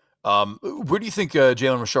 Where do you think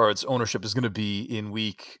Jalen Rashard's ownership is going to be in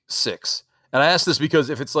week 6? And I ask this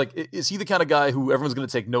because if it's like, is he the kind of guy who everyone's going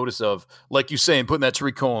to take notice of, like you say, and putting that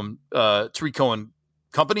Tariq Cohen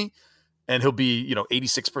company, and he'll be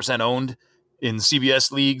 86% owned in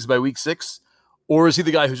CBS leagues by week 6? Or is he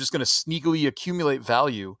the guy who's just going to sneakily accumulate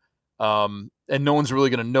value and no one's really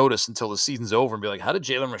going to notice until the season's over and be like, how did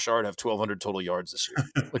Jalen Rashard have 1,200 total yards this year?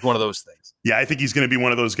 Like one of those things. Yeah, I think he's going to be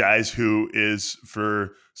one of those guys who is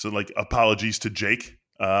apologies to Jake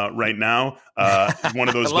right now. One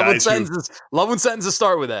of those guys love when sentences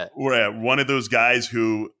start with that. One of those guys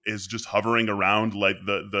who is just hovering around like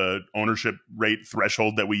the ownership rate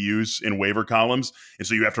threshold that we use in waiver columns. And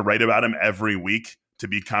so you have to write about him every week to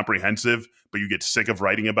be comprehensive, but you get sick of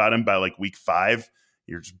writing about him by like week 5.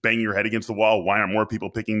 You're just banging your head against the wall. Why aren't more people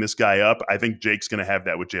picking this guy up? I think Jake's going to have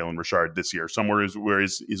that with Jalen Rashard this year, somewhere where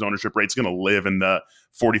his ownership rate's going to live in the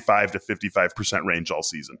 45 to 55% range all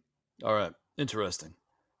season. All right. Interesting.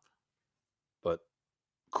 But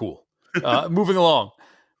cool. Moving along.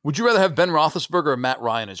 Would you rather have Ben Roethlisberger or Matt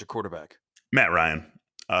Ryan as your quarterback? Matt Ryan.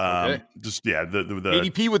 Okay. The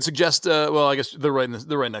ADP would suggest, I guess they're right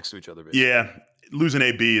next to each other. Basically. Yeah. Losing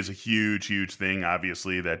AB is a huge, huge thing,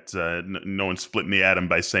 obviously, that no one's splitting the atom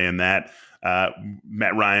by saying that.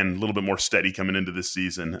 Matt Ryan, a little bit more steady coming into this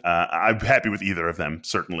season. I'm happy with either of them,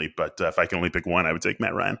 certainly, but if I can only pick one, I would take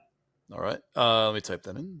Matt Ryan. All right. Let me type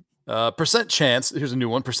that in. Percent chance, here's a new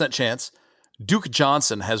one, percent chance. Duke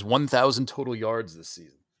Johnson has 1,000 total yards this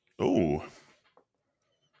season. Oh,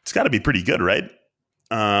 it's got to be pretty good, right?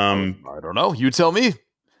 I don't know. You tell me.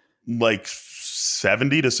 Like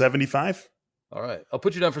 70 to 75? All right. I'll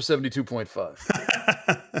put you down for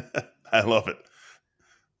 72.5. I love it.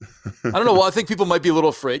 I don't know. Well, I think people might be a little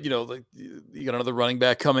afraid. Like you got another running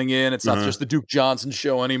back coming in. It's not just the Duke Johnson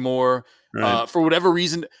show anymore. Right. For whatever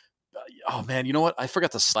reason. Oh, man. You know what? I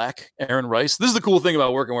forgot to Slack Aaron Rice. This is the cool thing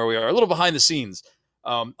about working where we are. A little behind the scenes.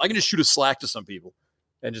 I can just shoot a Slack to some people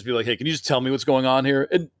and just be like, hey, can you just tell me what's going on here?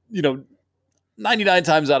 And, 99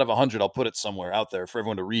 times out of 100, I'll put it somewhere out there for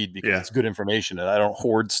everyone to read because it's good information and I don't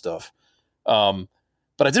hoard stuff. But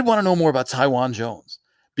I did want to know more about Taiwan Jones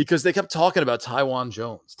because they kept talking about Taiwan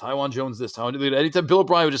Jones this, anytime Bill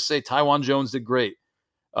O'Brien would just say Taiwan Jones did great.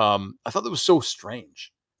 I thought that was so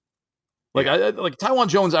strange. Like like Taiwan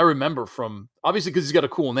Jones, I remember from obviously because he's got a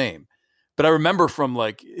cool name, but I remember from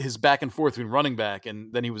like his back and forth between running back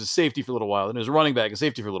and then he was a safety for a little while, and he was a running back and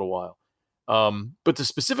safety for a little while. But to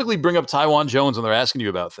specifically bring up Taiwan Jones when they're asking you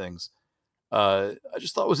about things, I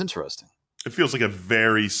just thought it was interesting. It feels like a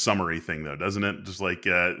very summary thing, though, doesn't it? Just like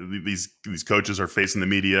these coaches are facing the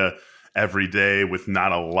media every day with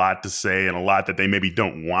not a lot to say and a lot that they maybe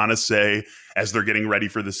don't want to say as they're getting ready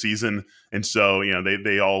for the season. And so,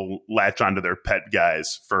 they all latch onto their pet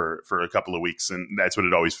guys for a couple of weeks. And that's what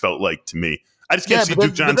it always felt like to me. I just can't see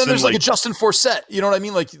Duke Johnson. But then there's like a Justin Forsett, you know what I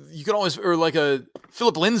mean? Like you can always, or like a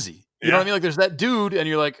Philip Lindsay, you know what I mean? Like there's that dude and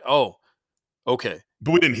you're like, oh, okay.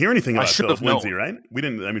 But we didn't hear anything about Philip Lindsay, right? We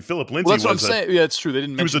didn't. I mean, Philip Lindsay. Well, that's what I'm saying. Yeah, it's true. They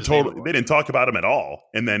didn't. He was a total. They didn't talk about him at all.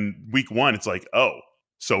 And then week 1, it's like, oh,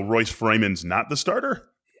 so Royce Freeman's not the starter.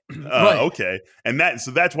 Right. Okay, and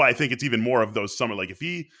that's why I think it's even more of those summer. Like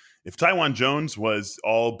if Taiwan Jones was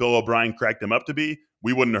all Bill O'Brien cracked him up to be,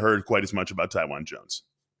 we wouldn't have heard quite as much about Taiwan Jones.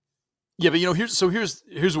 Yeah, but here's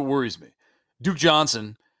what worries me. Duke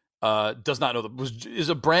Johnson does not know is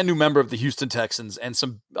a brand new member of the Houston Texans and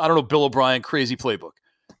some, I don't know, Bill O'Brien crazy playbook.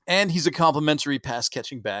 And he's a complimentary pass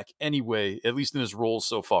catching back anyway, at least in his roles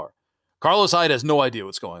so far. Carlos Hyde has no idea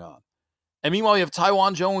what's going on. And meanwhile, you have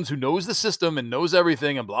Taiwan Jones who knows the system and knows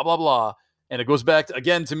everything and blah, blah, blah. And it goes back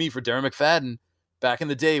again to me for Darren McFadden back in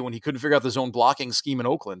the day when he couldn't figure out the zone blocking scheme in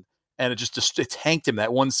Oakland. And it tanked him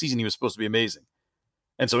that one season. He was supposed to be amazing.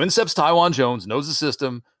 And so in steps Taiwan Jones, knows the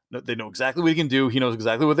system. They know exactly what he can do. He knows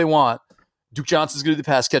exactly what they want. Duke Johnson's going to do the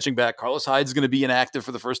pass catching back. Carlos Hyde's going to be inactive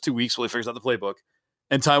for the first 2 weeks while he figures out the playbook.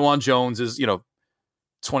 And Taiwan Jones is,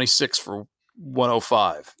 26 for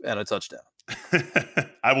 105 and a touchdown.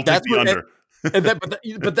 I will take the under.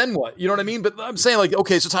 But then what? You know what I mean? But I'm saying like,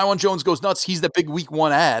 okay, so Taiwan Jones goes nuts. He's that big week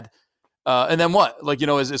 1 ad. And then what? Like,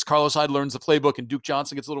 as Carlos Hyde learns the playbook and Duke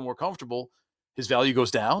Johnson gets a little more comfortable, his value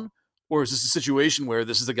goes down? Or is this a situation where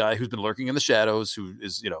this is a guy who's been lurking in the shadows, who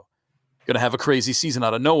is, going to have a crazy season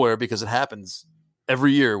out of nowhere because it happens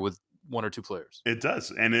every year with 1 or 2 players? It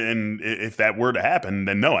does. And if that were to happen,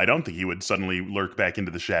 then no, I don't think he would suddenly lurk back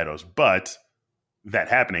into the shadows. But that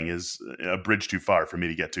happening is a bridge too far for me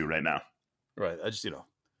to get to right now. Right. I just,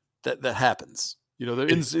 that happens.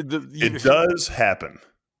 It does happen.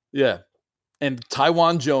 Yeah. And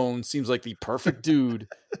Taiwan Jones seems like the perfect dude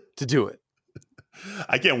to do it.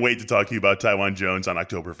 I can't wait to talk to you about Taiwan Jones on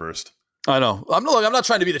October 1st. I know. I'm not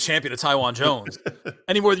trying to be the champion of Taiwan Jones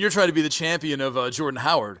any more than you're trying to be the champion of Jordan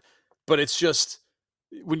Howard. But it's just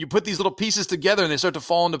when you put these little pieces together and they start to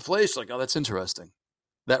fall into place, like, oh, that's interesting.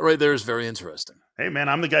 That right there is very interesting. Hey, man,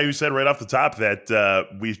 I'm the guy who said right off the top that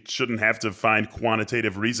we shouldn't have to find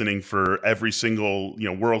quantitative reasoning for every single,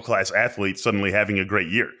 world-class athlete suddenly having a great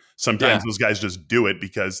year. Sometimes those guys just do it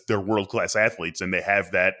because they're world-class athletes and they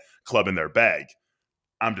have that club in their bag.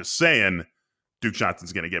 I'm just saying Duke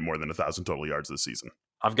Johnson's going to get more than 1,000 total yards this season.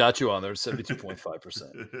 I've got you on there,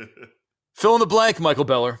 72.5%. Fill in the blank, Michael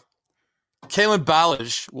Beller. Kalen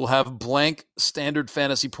Ballage will have blank standard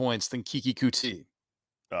fantasy points than Kiki QT.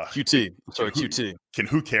 QT. Can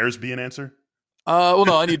who cares be an answer? Well,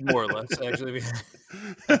 no, I need more or less, actually.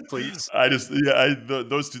 Please.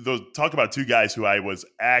 Those talk about two guys who I was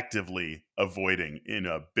actively avoiding in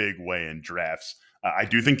a big way in drafts. I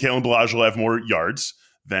do think Kalen Ballage will have more yards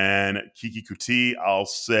than Kiki Kuti. I'll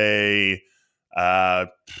say,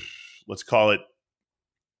 let's call it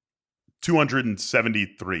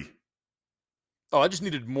 273. Oh, I just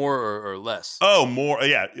needed more or less. Oh, more,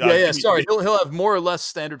 yeah. Sorry, he'll have more or less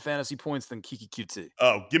standard fantasy points than Kiki Kuti.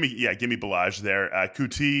 Oh, give me Ballage there.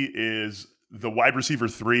 Kuti is the wide receiver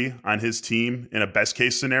 3 on his team in a best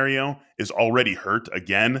case scenario is already hurt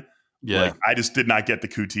again. Yeah, I just did not get the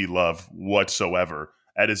Kuti love whatsoever.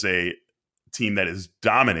 That is a team that is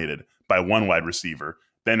dominated by one wide receiver,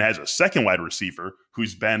 then has a second wide receiver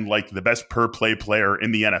who's been like the best per play player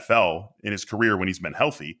in the NFL in his career when he's been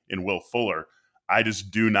healthy in Will Fuller. I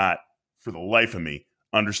just do not, for the life of me,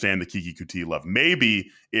 understand the Kiki Kuti love. Maybe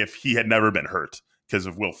if he had never been hurt because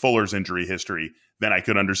of Will Fuller's injury history, then I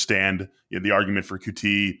could understand the argument for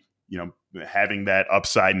Kuti, having that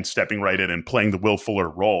upside and stepping right in and playing the Will Fuller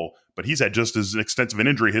role. But he's had just as extensive an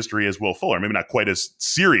injury history as Will Fuller. Maybe not quite as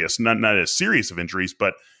serious, not as serious of injuries,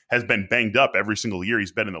 but has been banged up every single year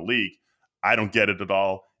he's been in the league. I don't get it at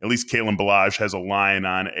all. At least Kalen Ballage has a line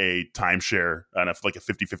on a timeshare, like a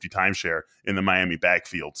 50-50 timeshare in the Miami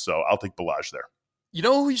backfield. So I'll take Ballage there. You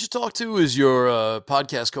know who you should talk to is your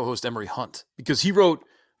podcast co-host Emery Hunt, because he wrote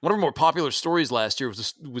one of our more popular stories last year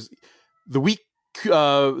was the week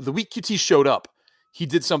QT showed up. He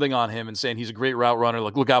did something on him and saying he's a great route runner.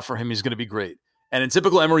 Like, look out for him. He's going to be great. And in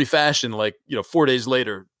typical Emery fashion, 4 days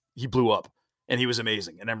later, he blew up and he was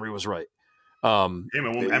amazing. And Emery was right.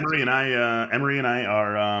 Emery and I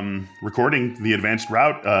are recording the advanced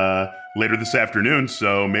route later this afternoon.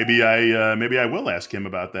 So maybe I will ask him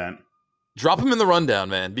about that. Drop him in the rundown,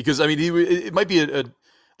 man, because it might be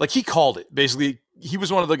he called it. Basically, he was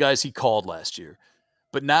one of the guys he called last year.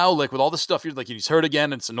 But now, with all the stuff, he's hurt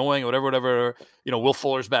again, and it's annoying, whatever. Will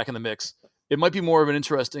Fuller's back in the mix. It might be more of an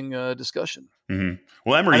interesting discussion. Mm-hmm.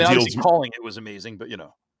 Well, Emery calling it was amazing, but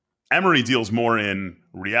Emery deals more in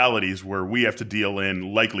realities where we have to deal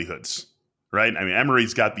in likelihoods, right?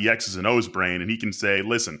 Emery's got the X's and O's brain, and he can say,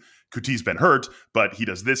 listen, Kuti's been hurt, but he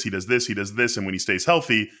does this, and when he stays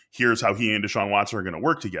healthy, here's how he and Deshaun Watson are going to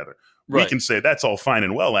work together. Right. We can say, that's all fine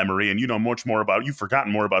and well, Emery, and you've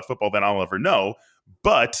forgotten more about football than I'll ever know,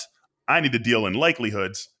 but I need to deal in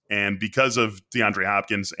likelihoods, and because of DeAndre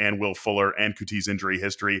Hopkins and Will Fuller and Kuti's injury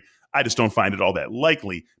history, I just don't find it all that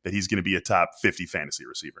likely that he's going to be a top 50 fantasy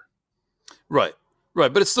receiver. Right.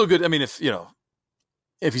 But it's still good.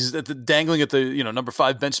 If he's dangling at the number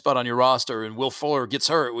 5 bench spot on your roster and Will Fuller gets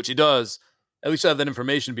hurt, which he does, at least I have that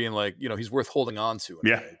information being he's worth holding on to.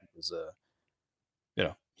 Yeah. Because,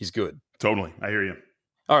 he's good. Totally. I hear you.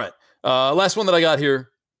 All right. Last one that I got here.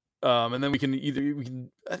 And then we can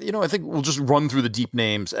I think we'll just run through the deep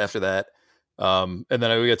names after that. And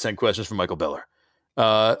then we got 10 questions from Michael Beller.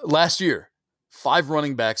 Last year, 5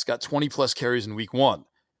 running backs got 20 plus carries in week 1. It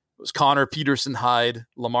was Connor, Peterson, Hyde,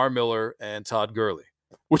 Lamar Miller, and Todd Gurley,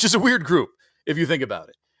 which is a weird group if you think about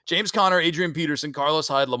it. James Conner, Adrian Peterson, Carlos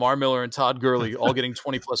Hyde, Lamar Miller, and Todd Gurley all getting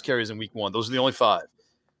 20 plus carries in week 1. Those are the only 5.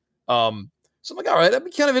 So I'm like, all right, I'd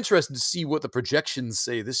be kind of interested to see what the projections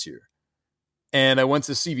say this year. And I went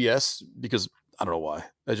to CBS because I don't know why.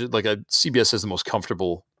 CBS has the most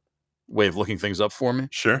comfortable way of looking things up for me.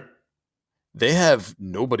 Sure. They have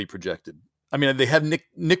nobody projected. They have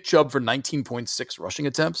Nick Chubb for 19.6 rushing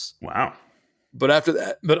attempts. Wow. But after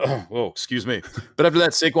that, excuse me. But after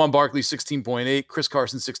that, Saquon Barkley 16.8, Chris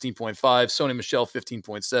Carson 16.5, Sony Michel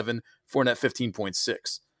 15.7, Fournette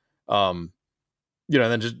 15.6. And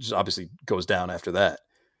then just obviously goes down after that.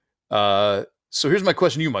 So here's my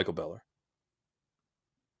question to you, Michael Beller.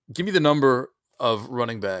 Give me the number of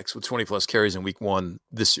running backs with 20-plus carries in week 1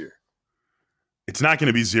 this year. It's not going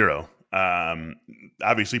to be 0.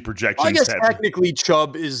 Obviously, projections. I guess technically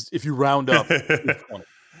Chubb is, if you round up, 20.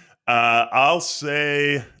 I'll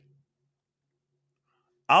say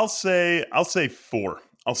 4.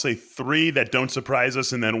 I'll say 3 that don't surprise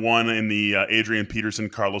us, and then 1 in the Adrian Peterson,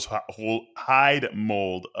 Carlos Hyde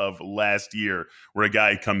mold of last year, where a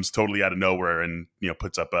guy comes totally out of nowhere and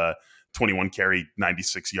puts up a 21 carry,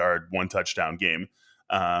 96 yard, 1 touchdown game.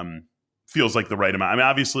 Feels like the right amount. I mean,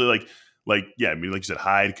 obviously, like you said,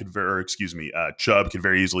 Chubb could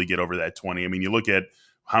very easily get over that 20. I mean, you look at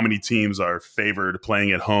how many teams are favored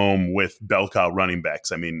playing at home with bell cow running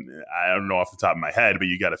backs. I mean, I don't know off the top of my head, but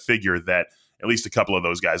you got to figure that at least a couple of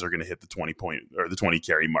those guys are going to hit the 20 point or the 20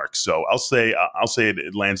 carry mark. So I'll say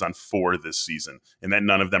it lands on 4 this season, and that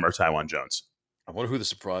none of them are Taiwan Jones. I wonder who the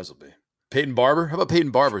surprise will be. Peyton Barber? How about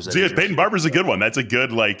Peyton Barber? Peyton Barber's a good one. That's a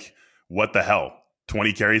good, what the hell?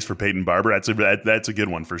 20 carries for Peyton Barber. That's a good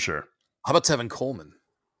one for sure. How about Tevin Coleman?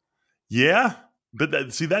 Yeah, but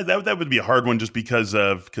that would be a hard one just because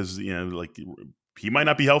he might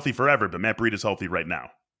not be healthy forever, but Matt Breida is healthy right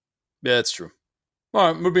now. Yeah, that's true.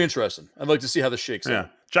 All right, would be interesting. I'd like to see how this shakes out.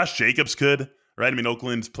 Josh Jacobs could, right? I mean,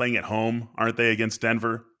 Oakland's playing at home, aren't they, against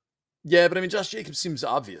Denver? Yeah, but I mean, Josh Jacobs seems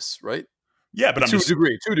obvious, right? Yeah, but to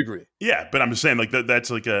a degree. Yeah, but I'm just saying,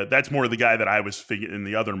 that's more the guy that I was figuring in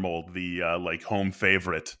the other mold, the home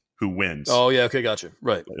favorite who wins. Oh yeah, okay, gotcha.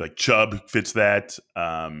 Right, like Chubb fits that.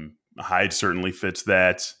 Hyde certainly fits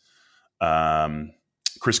that.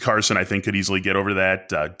 Chris Carson, I think, could easily get over that.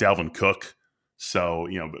 Dalvin Cook. So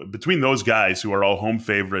between those guys who are all home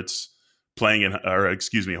favorites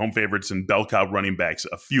home favorites and bell cow running backs,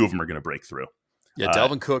 a few of them are going to break through. Yeah,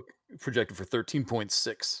 Dalvin Cook projected for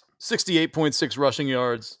 13.6. 68.6 rushing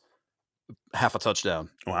yards, half a touchdown.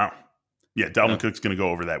 Wow. Yeah, Dalvin Cook's going to go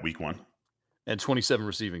over that week 1. And 27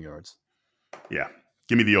 receiving yards. Yeah.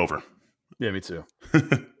 Give me the over. Yeah, me too.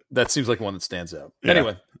 That seems like one that stands out. Yeah.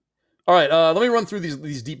 Anyway. All right, let me run through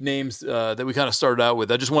these deep names that we kind of started out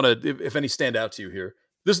with. I just want to, if any stand out to you here.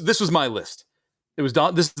 This was my list. It was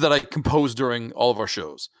this that I composed during all of our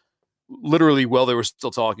shows. Literally, while they were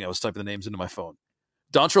still talking, I was typing the names into my phone.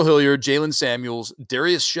 Dontrell Hilliard, Jalen Samuels,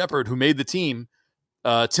 Darius Shepard, who made the team,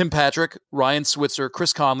 Tim Patrick, Ryan Switzer,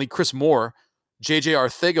 Chris Conley, Chris Moore, J.J.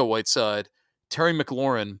 Arcega-Whiteside, Terry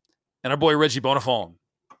McLaurin, and our boy Reggie Bonifon.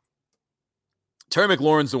 Terry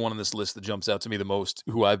McLaurin's the one on this list that jumps out to me the most,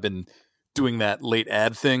 who I've been doing that late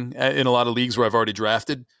ad thing in a lot of leagues where I've already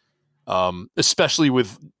drafted, especially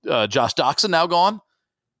with Josh Doxson now gone.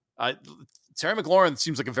 Terry McLaurin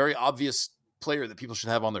seems like a very obvious player that people should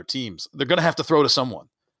have on their teams. They're going to have to throw to someone,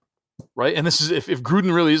 right? And this is if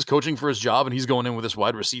Gruden really is coaching for his job and he's going in with this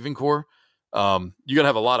wide receiving core, you got to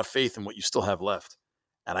have a lot of faith in what you still have left.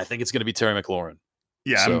 And I think it's going to be Terry McLaurin.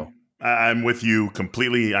 Yeah, so. I'm with you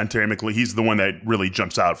completely on Terry McLaurin. He's the one that really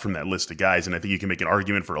jumps out from that list of guys, and I think you can make an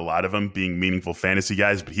argument for a lot of them being meaningful fantasy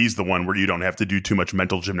guys, but he's the one where you don't have to do too much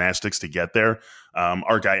mental gymnastics to get there.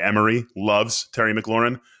 Our guy Emery loves Terry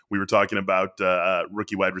McLaurin. We were talking about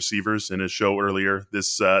rookie wide receivers in his show earlier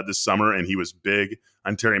this summer, and he was big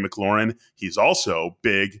on Terry McLaurin. He's also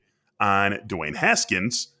big on Dwayne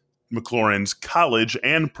Haskins, McLaurin's college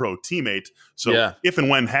and pro teammate. So if and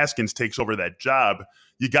when Haskins takes over that job,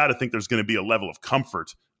 you got to think there's going to be a level of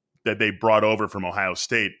comfort that they brought over from Ohio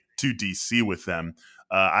State to DC with them.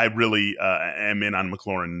 I really am in on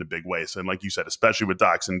McLaurin in a big way. So, and like you said, especially with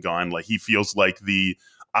Doxson gone, like he feels like the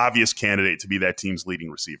obvious candidate to be that team's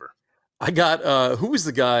leading receiver. I got who was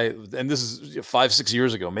the guy, and this is 5-6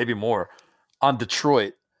 years ago, maybe more, on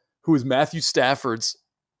Detroit, who was Matthew Stafford's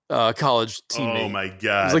college teammate. Oh my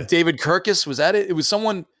God. It was like David Kirkus. Was that it? It was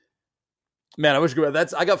someone. Man, I wish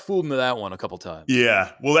I got fooled into that one a couple times.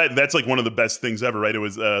 Yeah. Well, that's like one of the best things ever, right? It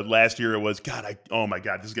was last year. It was, oh my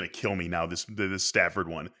God, this is going to kill me now, this Stafford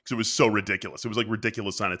one. Because it was so ridiculous. It was like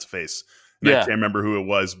ridiculous on its face. And I can't remember who it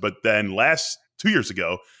was. But then 2 years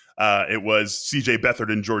ago, it was CJ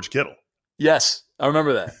Beathard and George Kittle. Yes, I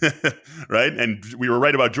remember that. Right? And we were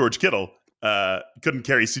right about George Kittle. Couldn't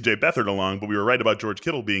carry CJ Beathard along, but we were right about George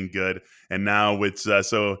Kittle being good. And now it's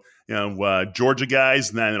Georgia guys,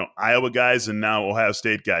 and then Iowa guys, and now Ohio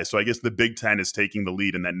State guys. So I guess the Big Ten is taking the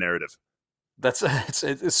lead in that narrative.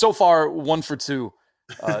 It's so far 1 for 2.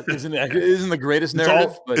 Isn't the greatest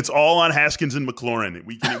narrative? It's all on Haskins and McLaurin.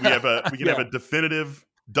 We can have a definitive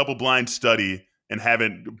double blind study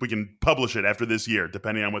and we can publish it after this year,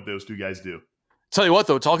 depending on what those two guys do. Tell you what,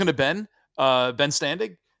 though, talking to Ben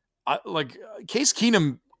Standig, Case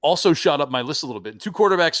Keenum also shot up my list a little bit in 2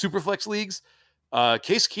 quarterback superflex leagues.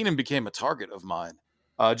 Case Keenum became a target of mine.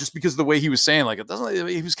 just because of the way he was saying, like, it doesn't.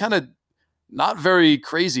 He was kind of not very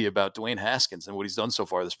crazy about Dwayne Haskins and what he's done so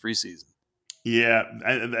far this preseason. Yeah,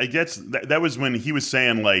 I guess that was when he was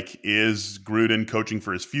saying, like, is Gruden coaching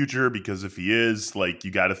for his future? Because if he is, like,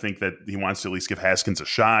 you got to think that he wants to at least give Haskins a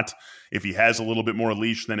shot. If he has a little bit more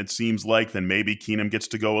leash than it seems like, then maybe Keenum gets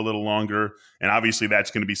to go a little longer. And obviously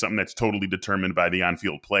that's going to be something that's totally determined by the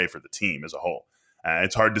on-field play for the team as a whole.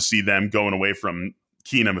 It's hard to see them going away from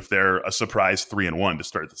Keenum if they're a surprise 3-1 to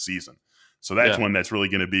start the season. So that's one that's really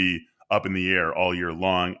going to be up in the air all year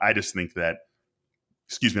long. I just think that,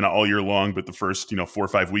 not all year long, but the first, 4 or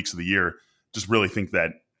 5 weeks of the year, just really think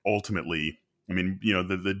that ultimately, I mean,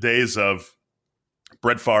 the days of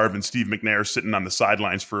Brett Favre and Steve McNair sitting on the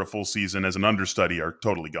sidelines for a full season as an understudy are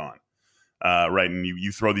totally gone. Right. And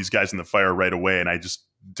you throw these guys in the fire right away. And I just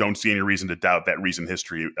don't see any reason to doubt that recent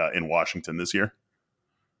history in Washington this year.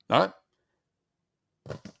 All right.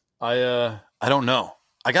 I don't know.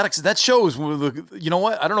 That shows, you know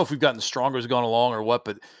what? I don't know if we've gotten stronger as gone along or what,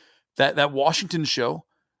 but that Washington show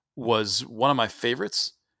was one of my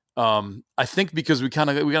favorites. I think because we got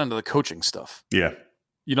into the coaching stuff. Yeah.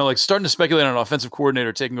 Like starting to speculate on an offensive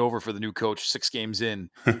coordinator taking over for the new coach 6 games in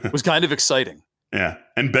was kind of exciting. Yeah.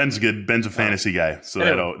 And Ben's good. Ben's a fantasy guy. So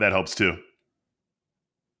that helps too.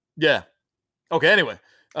 Yeah. Okay. Anyway.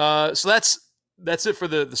 So that's it for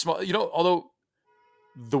the small, although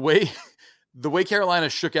the way Carolina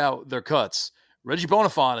shook out their cuts, Reggie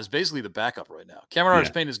Bonifant is basically the backup right now. Cameron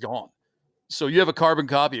Artis-Payne is gone. So you have a carbon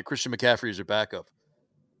copy of Christian McCaffrey as your backup.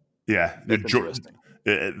 Yeah. Interesting.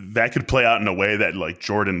 That could play out in a way that, like,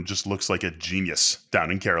 Jordan just looks like a genius down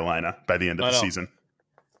in Carolina by the end of the season.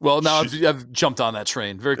 Well, now I've jumped on that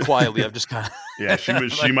train very quietly. I've just kind of yeah.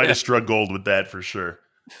 She might have struck gold with that for sure.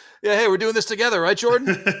 Yeah. Hey, we're doing this together, right, Jordan?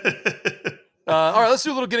 All right, let's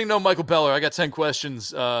do a little getting to know Michael Beller. I got 10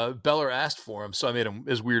 questions. Beller asked for him, so I made him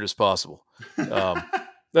as weird as possible.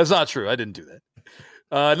 That's not true. I didn't do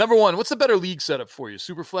that. Number 1, what's the better league setup for you?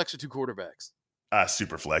 Superflex or 2 quarterbacks?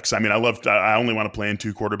 Superflex. I mean, I only want to play in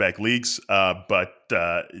 2 quarterback leagues, but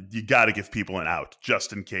you got to give people an out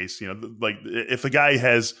just in case. Like if a guy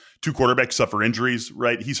has 2 quarterbacks suffer injuries,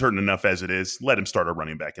 right? He's hurting enough as it is. Let him start a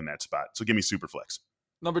running back in that spot. So give me Superflex.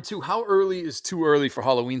 Number 2, how early is too early for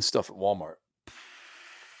Halloween stuff at Walmart?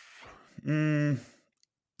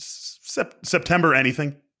 September,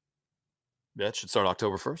 anything. Yeah, it should start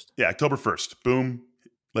October 1st. Yeah, October 1st. Boom.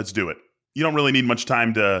 Let's do it. You don't really need much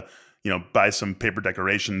time to, buy some paper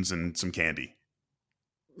decorations and some candy.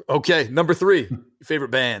 Okay, number 3, your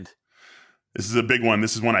favorite band. This is a big one.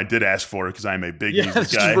 This is one I did ask for because I'm a big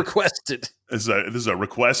music guy. Requested. This is a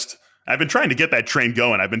request. I've been trying to get that train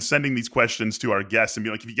going. I've been sending these questions to our guests and be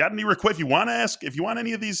like, if you got any requests, if you want to ask, if you want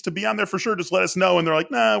any of these to be on there for sure, just let us know. And they're like,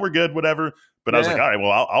 nah, we're good, whatever. But I was like, all right,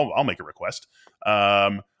 well, I'll make a request.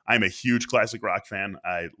 I'm a huge classic rock fan.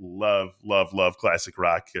 I love classic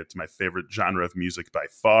rock. It's my favorite genre of music by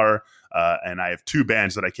far. And I have 2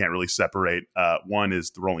 bands that I can't really separate. One is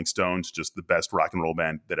the Rolling Stones, just the best rock and roll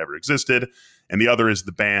band that ever existed. And the other is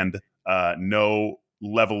the band No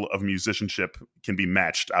level of musicianship can be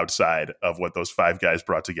matched outside of what those 5 guys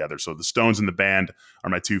brought together. So the Stones and the band are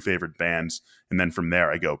my 2 favorite bands. And then from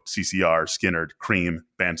there, I go CCR, Skynyrd, Cream,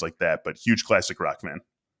 bands like that. But huge classic rock fan.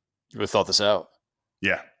 You would have thought this out.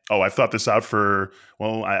 Yeah. Oh, I've thought this out for,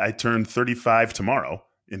 I turned 35 tomorrow,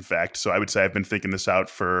 in fact. So I would say I've been thinking this out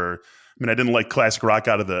for, I didn't like classic rock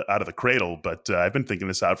out of the cradle, but I've been thinking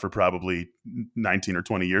this out for probably 19 or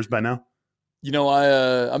 20 years by now.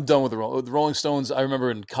 I'm done with the Rolling Stones. I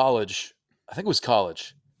remember in college, I think it was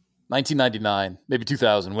college, 1999, maybe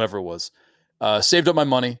 2000, whatever it was. Saved up my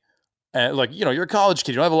money. And you're a college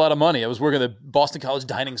kid. You don't have a lot of money. I was working at the Boston College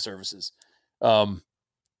Dining Services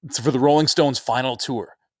for the Rolling Stones final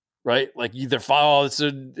tour, right? Like their final,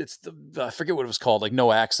 I forget what it was called, like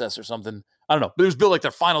No Access or something. I don't know. But it was built like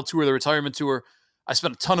their final tour, their retirement tour. I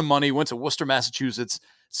spent a ton of money, went to Worcester, Massachusetts,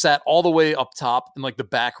 sat all the way up top in like the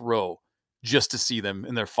back row just to see them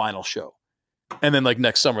in their final show. And then like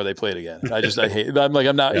next summer they played again. I hate it. I'm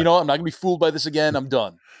not gonna be fooled by this again. I'm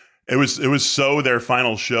done. It was so their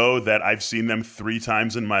final show that I've seen them 3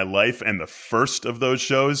 times in my life. And the first of those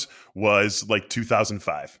shows was like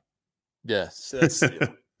 2005. Yeah. So that's,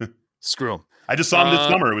 screw them. I just saw them this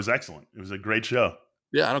summer. It was excellent. It was a great show.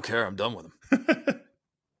 Yeah. I don't care. I'm done with them.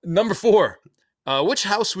 Number 4, which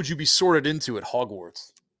house would you be sorted into at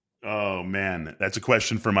Hogwarts? Oh, man. That's a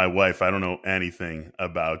question for my wife. I don't know anything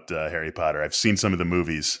about Harry Potter. I've seen some of the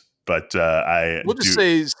movies, but we'll just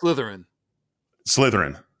say Slytherin.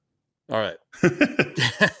 Slytherin. All right.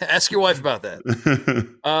 Ask your wife about that.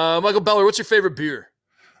 Michael Beller, what's your favorite beer?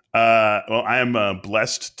 Well, I am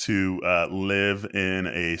blessed to live in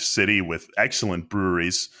a city with excellent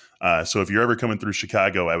breweries. So if you're ever coming through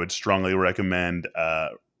Chicago, I would strongly recommend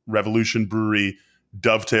Revolution Brewery,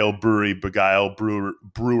 Dovetail Brewery, Beguile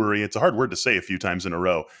Brewery. It's a hard word to say a few times in a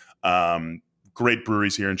row. Great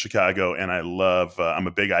breweries here in Chicago, and I'm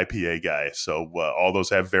a big IPA guy, so all those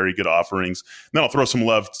have very good offerings. And then I'll throw some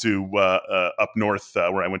love to up north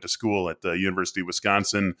where I went to school at the University of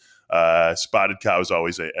Wisconsin. Spotted Cow is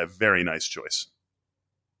always a very nice choice.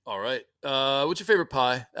 All right. What's your favorite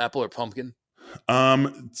pie, apple or pumpkin?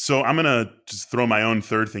 So I'm gonna just throw my own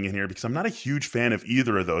third thing in here because I'm not a huge fan of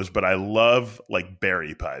either of those, but I love like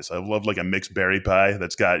berry pies. I love like a mixed berry pie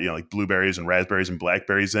that's got, like blueberries and raspberries and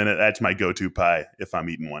blackberries in it. That's my go-to pie if I'm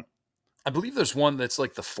eating one. I believe there's one that's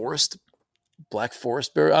like the black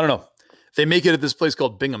forest berry. I don't know. They make it at this place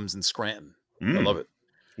called Bingham's in Scranton. I love it.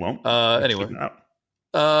 Well, anyway,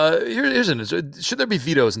 here's an should there be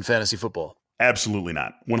vetoes in fantasy football? Absolutely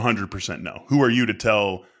not. 100% no. Who are you to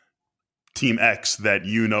tell Team X that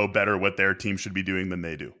you know better what their team should be doing than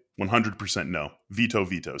they do? 100% no.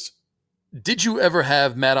 Vetoes. Did you ever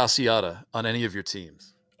have Matt Asiata on any of your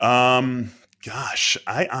teams? Gosh,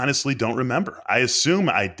 I honestly don't remember. I assume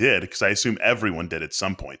I did because I assume everyone did at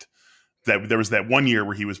some point. That there was that one year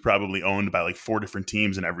where he was probably owned by like 4 different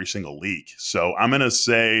teams in every single league. So I'm going to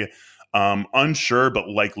say unsure, but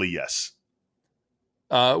likely yes.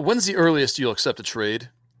 When's the earliest you'll accept a trade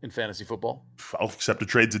in fantasy football? I'll accept a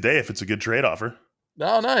trade today if it's a good trade offer.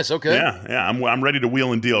 Oh, nice. Okay. Yeah. I'm ready to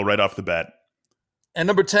wheel and deal right off the bat. And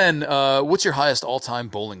number 10, what's your highest all-time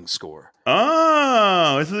bowling score?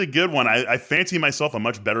 Oh, this is a good one. I fancy myself a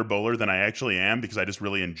much better bowler than I actually am because I just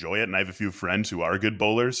really enjoy it. And I have a few friends who are good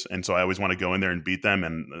bowlers. And so I always want to go in there and beat them.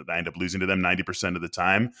 And I end up losing to them 90% of the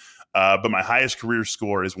time. But my highest career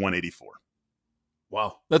score is 184.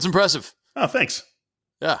 Wow. That's impressive. Oh, thanks.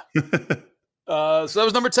 Yeah. So that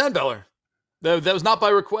was number 10, Beller. That was not by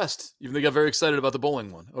request, even though you got very excited about the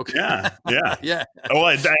bowling one. Okay. Yeah. Yeah. Oh,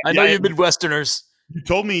 I know you Midwesterners. You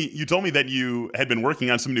told me that you had been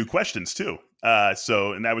working on some new questions too.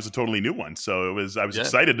 And that was a totally new one. So I was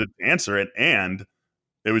excited to answer it, and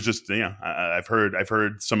it was just I've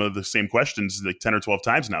heard some of the same questions like 10 or 12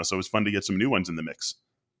 times now. So it was fun to get some new ones in the mix.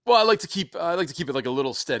 Well, I like to keep it like a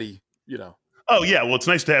little steady, Oh, yeah. Well, it's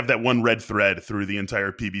nice to have that one red thread through the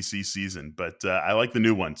entire PBC season, but I like the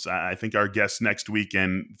new ones. I think our guests next week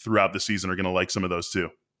and throughout the season are going to like some of those too.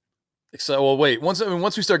 So, well, wait. Once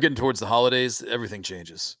we start getting towards the holidays, everything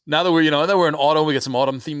changes. Now that we're in autumn, we get some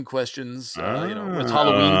autumn themed questions. As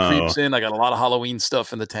Halloween creeps in, I got a lot of Halloween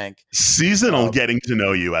stuff in the tank. Seasonal getting to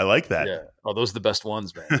know you. I like that. Yeah. Oh, those are the best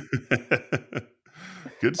ones, man.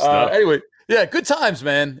 Good stuff. Anyway. Yeah, good times,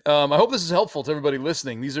 man. I hope this is helpful to everybody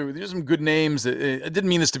listening. These are some good names. I didn't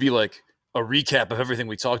mean this to be like a recap of everything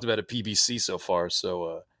we talked about at PBC so far.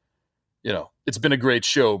 So, it's been a great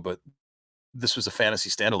show, but this was a fantasy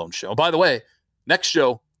standalone show. By the way, next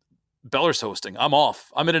show, Beller's hosting. I'm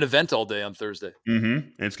off. I'm at an event all day on Thursday.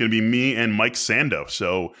 And it's going to be me and Mike Sando.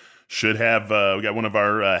 So should have we got one of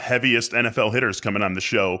our heaviest NFL hitters coming on the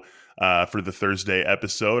show for the Thursday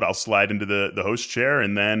episode. I'll slide into the host chair,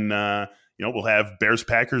 and then we'll have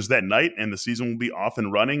Bears-Packers that night, and the season will be off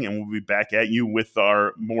and running, and we'll be back at you with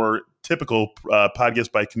our more typical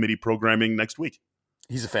podcast by committee programming next week.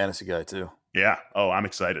 He's a fantasy guy, too. Yeah. Oh, I'm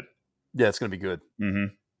excited. Yeah, it's going to be good.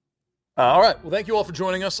 All right. Well, thank you all for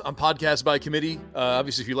joining us on Podcast by Committee.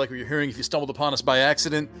 Obviously, if you like what you're hearing, if you stumbled upon us by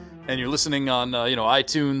accident and you're listening on,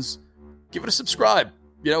 iTunes, give it a subscribe.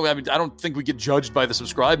 I don't think we get judged by the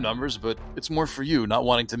subscribe numbers, but it's more for you not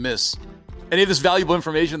wanting to miss any of this valuable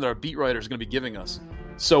information that our beat writer is going to be giving us.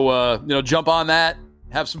 So, jump on that,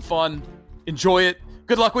 have some fun, enjoy it.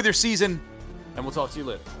 Good luck with your season, and we'll talk to you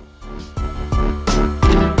later.